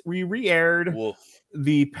re-aired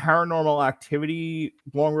the Paranormal Activity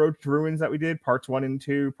Long Road to Ruins that we did, parts 1 and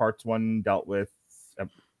 2. Parts 1 dealt with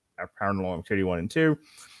Paranormal Activity 1 and 2.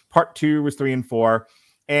 Part 2 was 3 and 4.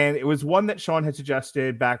 And it was one that Sean had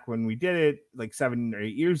suggested back when we did it like 7 or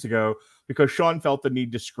 8 years ago, because Sean felt the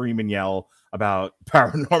need to scream and yell about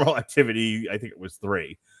Paranormal Activity. I think it was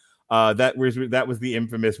 3. That was the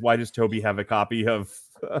infamous, why does Toby have a copy of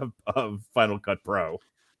Final Cut Pro?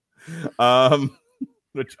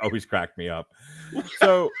 Which always cracked me up.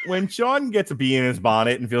 So when Sean gets a bee in his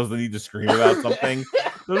bonnet and feels the need to scream about something,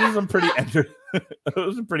 those are some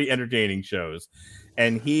pretty entertaining shows.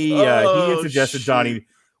 And he had suggested Donnie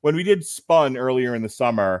when we did Spun earlier in the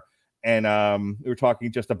summer, and we were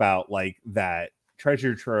talking just about like that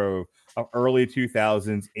treasure trove of early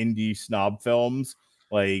 2000s indie snob films,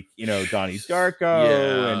 like, you know, Donnie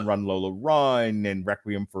Darko and Run Lola Run and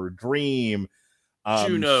Requiem for a Dream,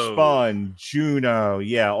 Spun, Juno,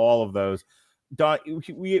 all of those.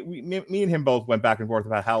 Me and him both went back and forth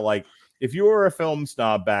about how, like, if you were a film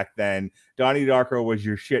snob back then, Donnie Darko was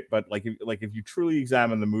your shit. But if you truly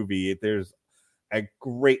examine the movie, there's a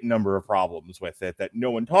great number of problems with it that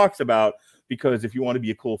no one talks about, because if you want to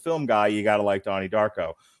be a cool film guy, you got to like Donnie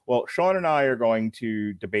Darko. Well, Sean and I are going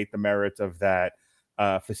to debate the merits of that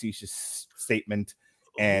facetious statement,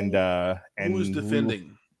 and who is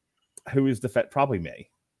defending? Who is probably me.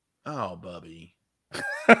 Oh, Bubby.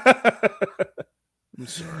 I'm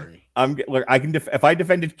sorry. I can if I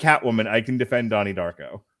defended Catwoman, I can defend Donnie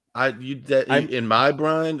Darko. In my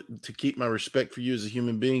mind, to keep my respect for you as a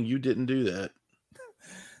human being, you didn't do that.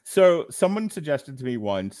 So someone suggested to me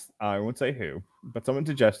once, I won't say who, but someone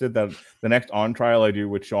suggested that the next On Trial I do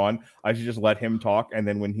with Sean, I should just let him talk, and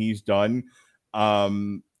then when he's done,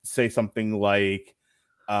 say something like,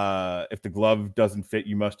 if the glove doesn't fit,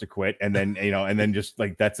 you must acquit, and then and then just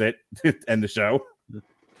like that's it, end the show.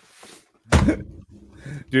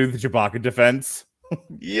 Do the Chewbacca defense.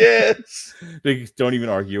 Yes. Don't even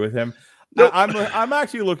argue with him. Nope. I'm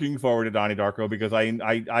actually looking forward to Donnie Darko, because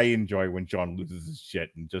I enjoy when Sean loses his shit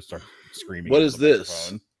and just starts screaming. What is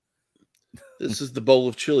this? This is the bowl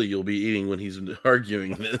of chili you'll be eating when he's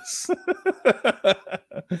arguing this.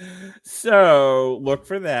 So look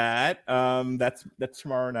for that. That's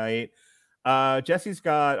tomorrow night. Jesse's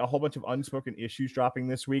got a whole bunch of unspoken issues dropping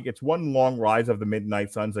this week. It's one long Rise of the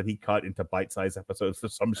Midnight Suns that he cut into bite-sized episodes for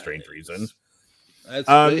some strange reason.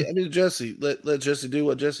 Jesse, let Jesse do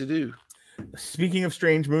what Jesse do. Speaking of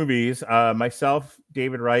strange movies, myself,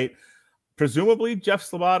 David Wright, presumably Jeff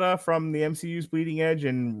Slabata from the MCU's Bleeding Edge,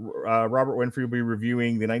 and Robert Winfrey will be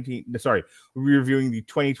reviewing the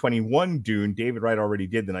 2021 Dune. David Wright already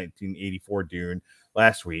did the 1984 Dune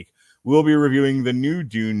last week. We'll be reviewing the new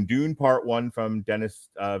Dune Part 1 from Denis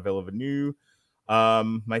Villeneuve.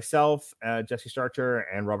 Myself, Jesse Starcher,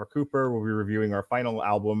 and Robert Cooper will be reviewing our final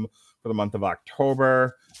album for the month of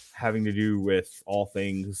October, having to do with all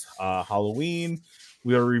things Halloween.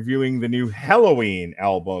 We are reviewing the new Halloween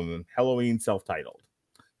album, Halloween self-titled.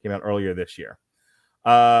 Came out earlier this year.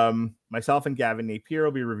 Myself and Gavin Napier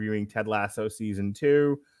will be reviewing Ted Lasso Season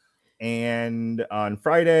 2. And on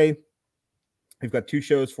Friday, we've got 2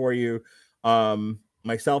 shows for you.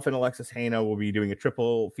 myself and Alexis Hano will be doing a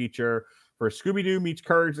triple feature for Scooby-Doo Meets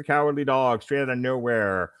Courage the Cowardly Dog, Straight Out of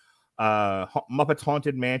Nowhere, Muppets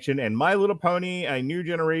Haunted Mansion, and My Little Pony, A New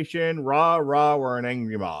Generation, Rah, Rah, We're an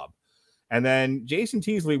Angry Mob. And then Jason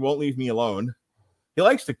Teasley won't leave me alone. He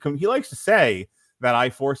likes to say that I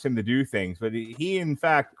force him to do things, but he in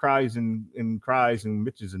fact cries and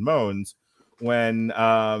bitches and moans when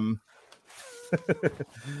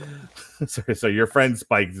so your friend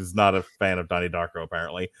Spikes is not a fan of Donnie Darko,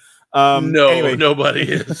 apparently. No, anyway. nobody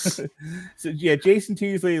is. So yeah, Jason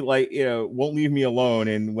Teasley won't leave me alone.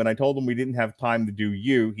 And when I told him we didn't have time to do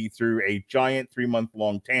you, he threw a giant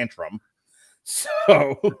 3-month-long tantrum.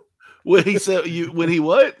 So when he said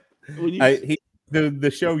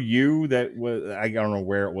the show You that was, I don't know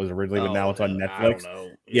where it was originally, but now it's on Netflix. I don't know.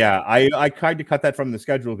 Yeah, I tried to cut that from the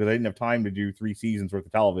schedule because I didn't have time to do 3 seasons worth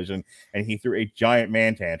of television, and he threw a giant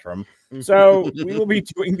man tantrum. So we will be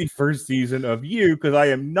doing the first season of You because I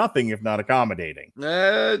am nothing if not accommodating.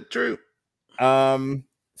 True.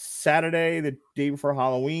 Saturday, the day before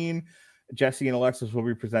Halloween, Jesse and Alexis will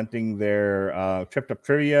be presenting their Tripped Up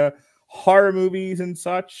Trivia, horror movies and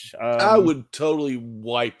such. I would totally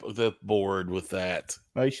wipe the board with that.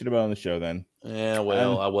 Well, you should have been on the show then. Yeah,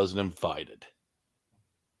 well, I wasn't invited.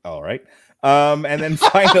 All right. And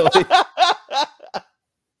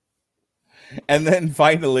then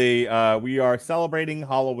finally, we are celebrating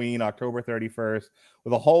Halloween, October 31st,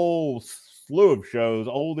 with a whole slew of shows,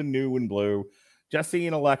 old and new and blue. Jesse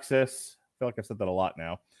and Alexis, I feel like I've said that a lot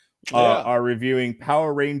now, are reviewing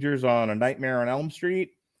Power Rangers on A Nightmare on Elm Street.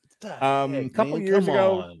 A couple of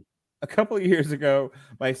years ago,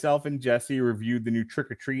 myself and Jesse reviewed the new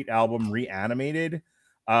Trick or Treat album, Reanimated,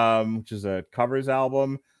 which is a covers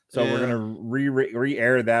album. So we're gonna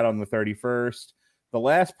re-air that on the 31st. The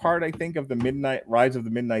last part, I think, of the Rise of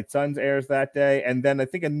the Midnight Suns airs that day, and then I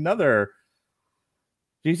think another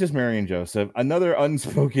Jesus, Mary, and Joseph, another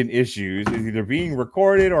Unspoken Issues is either being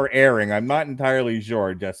recorded or airing. I'm not entirely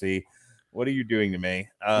sure, Jesse. What are you doing to me?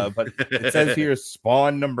 But it says here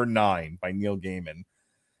Spawn number 9 by Neil Gaiman.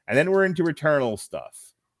 And then we're into Eternal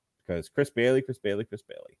stuff because Chris Bailey.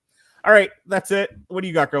 All right, that's it. What do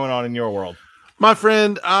you got going on in your world? My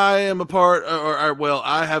friend, I am a part,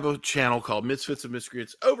 I have a channel called Misfits and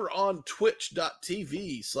Miscreants over on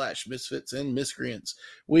twitch.tv/Misfits and Miscreants.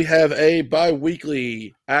 We have a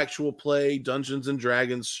bi-weekly actual play Dungeons and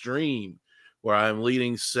Dragons stream where I'm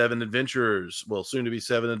leading 7 adventurers, soon to be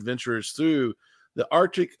 7 adventurers through the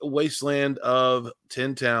Arctic wasteland of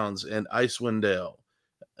 10 Towns and Icewind Dale.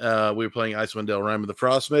 We were playing Icewind Dale Rime of the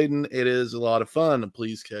Frost Maiden. It is a lot of fun, and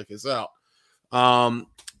please check us out.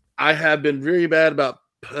 I have been very bad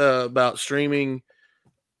about streaming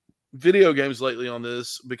video games lately on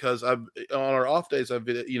this because on our off days I've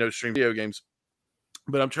stream video games,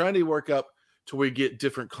 but I'm trying to work up to where we get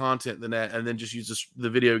different content than that, and then just use the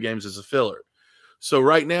video games as a filler. So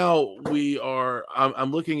right now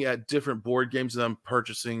I'm looking at different board games that I'm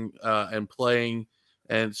purchasing and playing,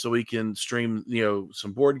 and so we can stream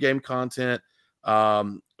some board game content.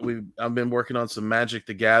 I've been working on some Magic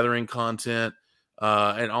the Gathering content,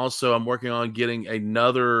 and also I'm working on getting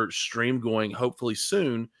another stream going hopefully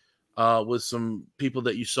soon with some people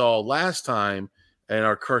that you saw last time in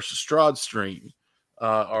our Curse of Strahd stream.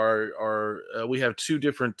 We have 2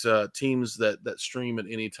 different teams that stream at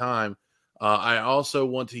any time. I also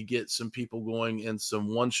want to get some people going in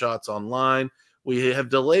some one-shots online. We have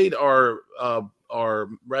delayed our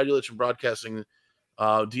Radio Legend Broadcasting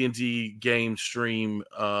D&D game stream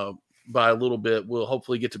by a little bit. We'll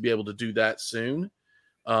hopefully get to be able to do that soon.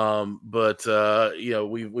 But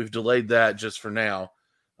we've delayed that just for now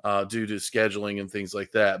due to scheduling and things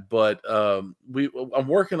like that. But I'm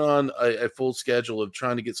working on a full schedule of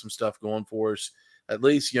trying to get some stuff going for us, at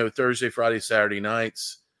least Thursday, Friday, Saturday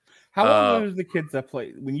nights. How old are the kids that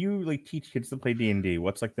play? When you teach kids to play D&D,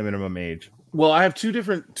 what's the minimum age? Well, I have two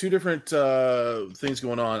different things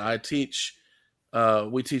going on. I teach,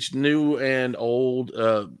 we teach new and old.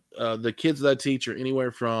 The kids that I teach are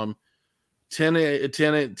anywhere from 10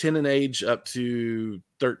 in age up to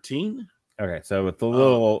 13. Okay, so it's a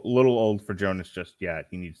little old for Jonas just yet.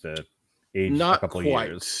 He needs to age not a couple quite.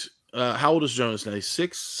 Years. How old is Jonas now? He's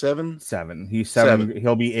 6, 7? 7. He's 7.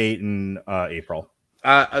 He'll be 8 in April.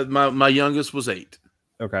 My youngest was 8.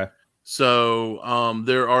 Okay. So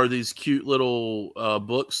there are these cute little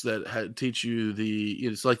books that teach you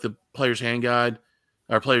it's like the player's hand guide,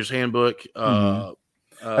 or player's handbook. I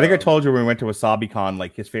think I told you when we went to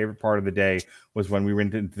WasabiCon, his favorite part of the day was when we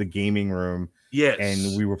went into the gaming room. Yes.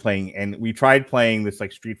 And we were playing, and we tried playing this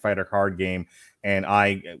Street Fighter card game And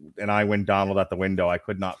when Donald out the window, I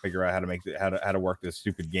could not figure out how to work this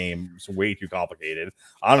stupid game. It's way too complicated.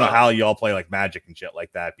 I don't know how y'all play like Magic and shit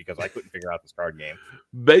like that, because I couldn't figure out this card game.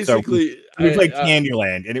 Basically, so we played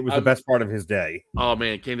Candyland, and it was the best part of his day. Oh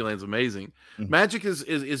man, Candyland's amazing. Magic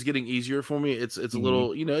is getting easier for me. It's a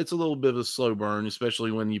little, it's a little bit of a slow burn,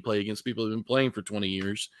 especially when you play against people who've been playing for 20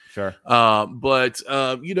 years. Sure. But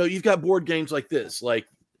you've got board games like this, like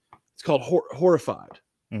it's called Horrified.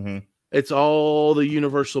 Mm-hmm. It's all the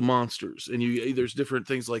Universal monsters, and there's different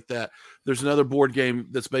things like that. There's another board game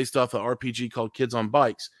that's based off an RPG called Kids on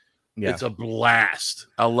Bikes. Yeah. It's a blast.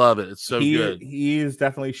 I love it. It's so good. He is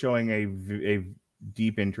definitely showing a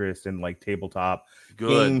deep interest in like tabletop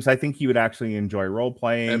games. I think he would actually enjoy role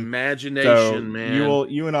playing. Imagination, man.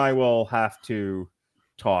 You and I will have to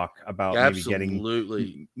talk about maybe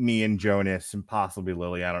getting me and Jonas and possibly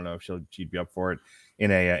Lily. I don't know if she'd be up for it in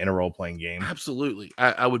a role playing game. Absolutely,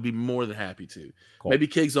 I would be more than happy to. Cool. Maybe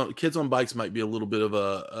Kids on Bikes might be a little bit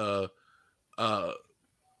of a.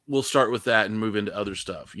 We'll start with that and move into other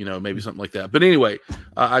stuff, maybe something like that. But anyway,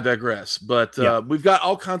 I digress. But we've got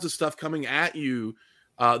all kinds of stuff coming at you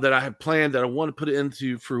that I have planned that I want to put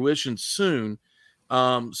into fruition soon.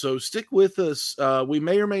 So stick with us. We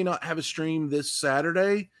may or may not have a stream this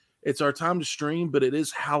Saturday. It's our time to stream, but it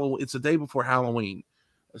is Halloween. It's a day before Halloween.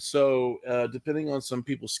 So depending on some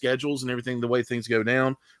people's schedules and everything, the way things go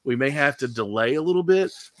down, we may have to delay a little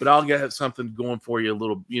bit, but I'll get something going for you, a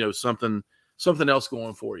little, something else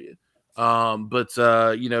going for you. But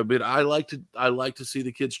I like to see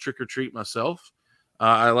the kids trick or treat myself.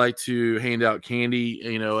 I like to hand out candy,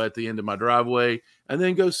 at the end of my driveway, and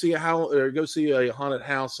then go see a haunted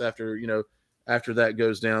house after that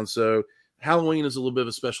goes down. So Halloween is a little bit of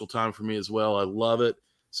a special time for me as well. I love it.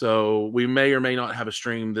 So we may or may not have a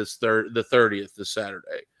stream the 30th, this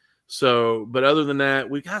Saturday. So, but other than that,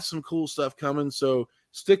 we got some cool stuff coming. So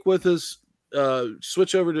stick with us.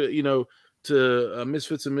 Switch over to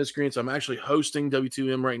Misfits and Miscreants. I'm actually hosting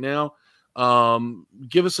W2M right now.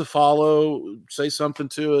 Give us a follow, say something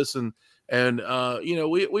to us, and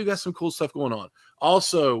we've got some cool stuff going on.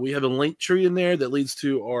 Also, we have a link tree in there that leads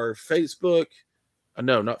to our Facebook.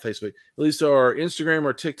 No, not Facebook. It leads to our Instagram,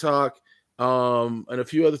 our TikTok, and a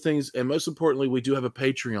few other things. And most importantly, we do have a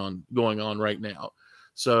Patreon going on right now.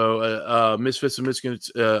 So Misfits and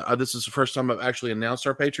Miscreants, this is the first time I've actually announced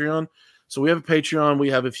our Patreon. So we have a Patreon. We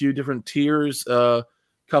have a few different tiers. A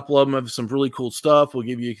couple of them have some really cool stuff. We'll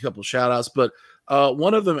give you a couple of shout outs. But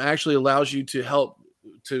one of them actually allows you to help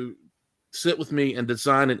to sit with me and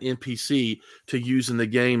design an NPC to use in the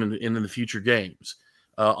game and in the future games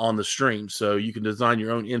on the stream. So you can design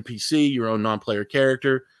your own NPC, your own non-player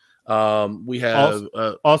character. We have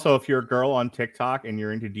also, if you're a girl on TikTok and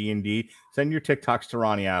you're into D&D, send your TikToks to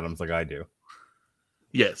Ronnie Adams like I do.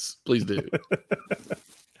 Yes, please do.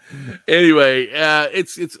 Anyway,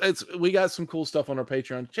 it's we got some cool stuff on our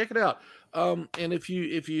Patreon. Check it out. And if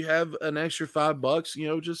you have an extra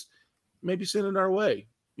 $5, just maybe send it our way.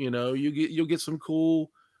 You'll get some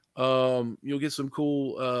cool content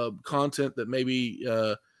that maybe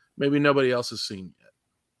nobody else has seen yet.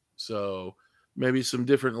 So maybe some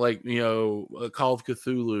different, Call of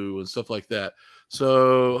Cthulhu and stuff like that.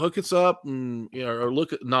 So hook us up and, or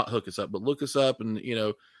not hook us up, but look us up and,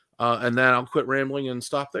 and then I'll quit rambling and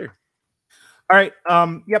stop there. All right.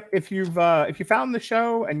 Yep. If you found the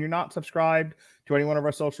show and you're not subscribed to any one of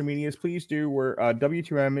our social medias, please do. We're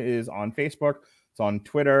W2M is on Facebook. It's on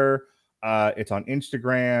Twitter. It's on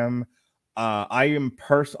Instagram. I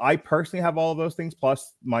personally have all of those things.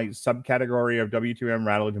 Plus, my subcategory of W2M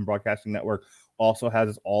Rattleton Broadcasting Network also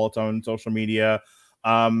has all its own social media.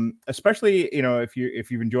 Especially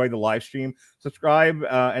if you've enjoyed the live stream, subscribe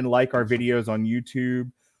and like our videos on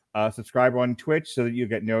YouTube. Subscribe on Twitch so that you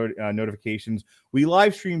get notifications. We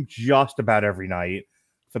live stream just about every night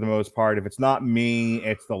for the most part. If it's not me,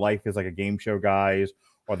 it's the Life is Like a Game Show guys,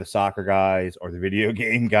 or the soccer guys, or the video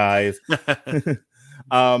game guys.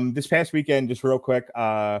 This past weekend, just real quick,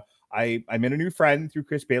 I met a new friend through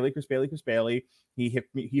Chris Bailey. He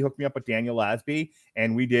hooked me up with Daniel Lasby,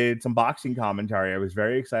 and we did some boxing commentary. I was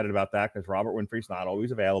very excited about that because Robert Winfrey's not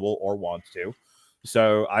always available or wants to.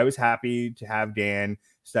 So I was happy to have Dan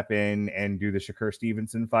step in and do the Shakur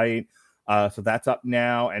Stevenson fight. So that's up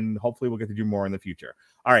now, and hopefully we'll get to do more in the future.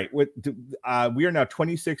 All right. We are now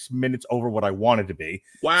 26 minutes over what I wanted to be.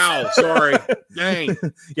 Wow. Sorry. Dang.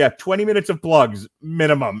 Yeah. 20 minutes of plugs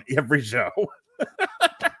minimum every show.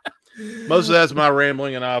 Most of that's my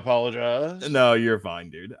rambling, and I apologize. No, you're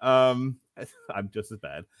fine, dude. I'm just as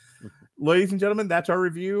bad. Ladies and gentlemen, that's our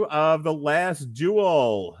review of The Last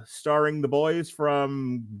Duel, starring the boys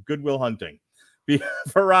from Good Will Hunting.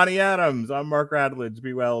 For Ronnie Adams, I'm Mark Radledge.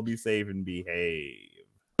 Be well, be safe, and behave.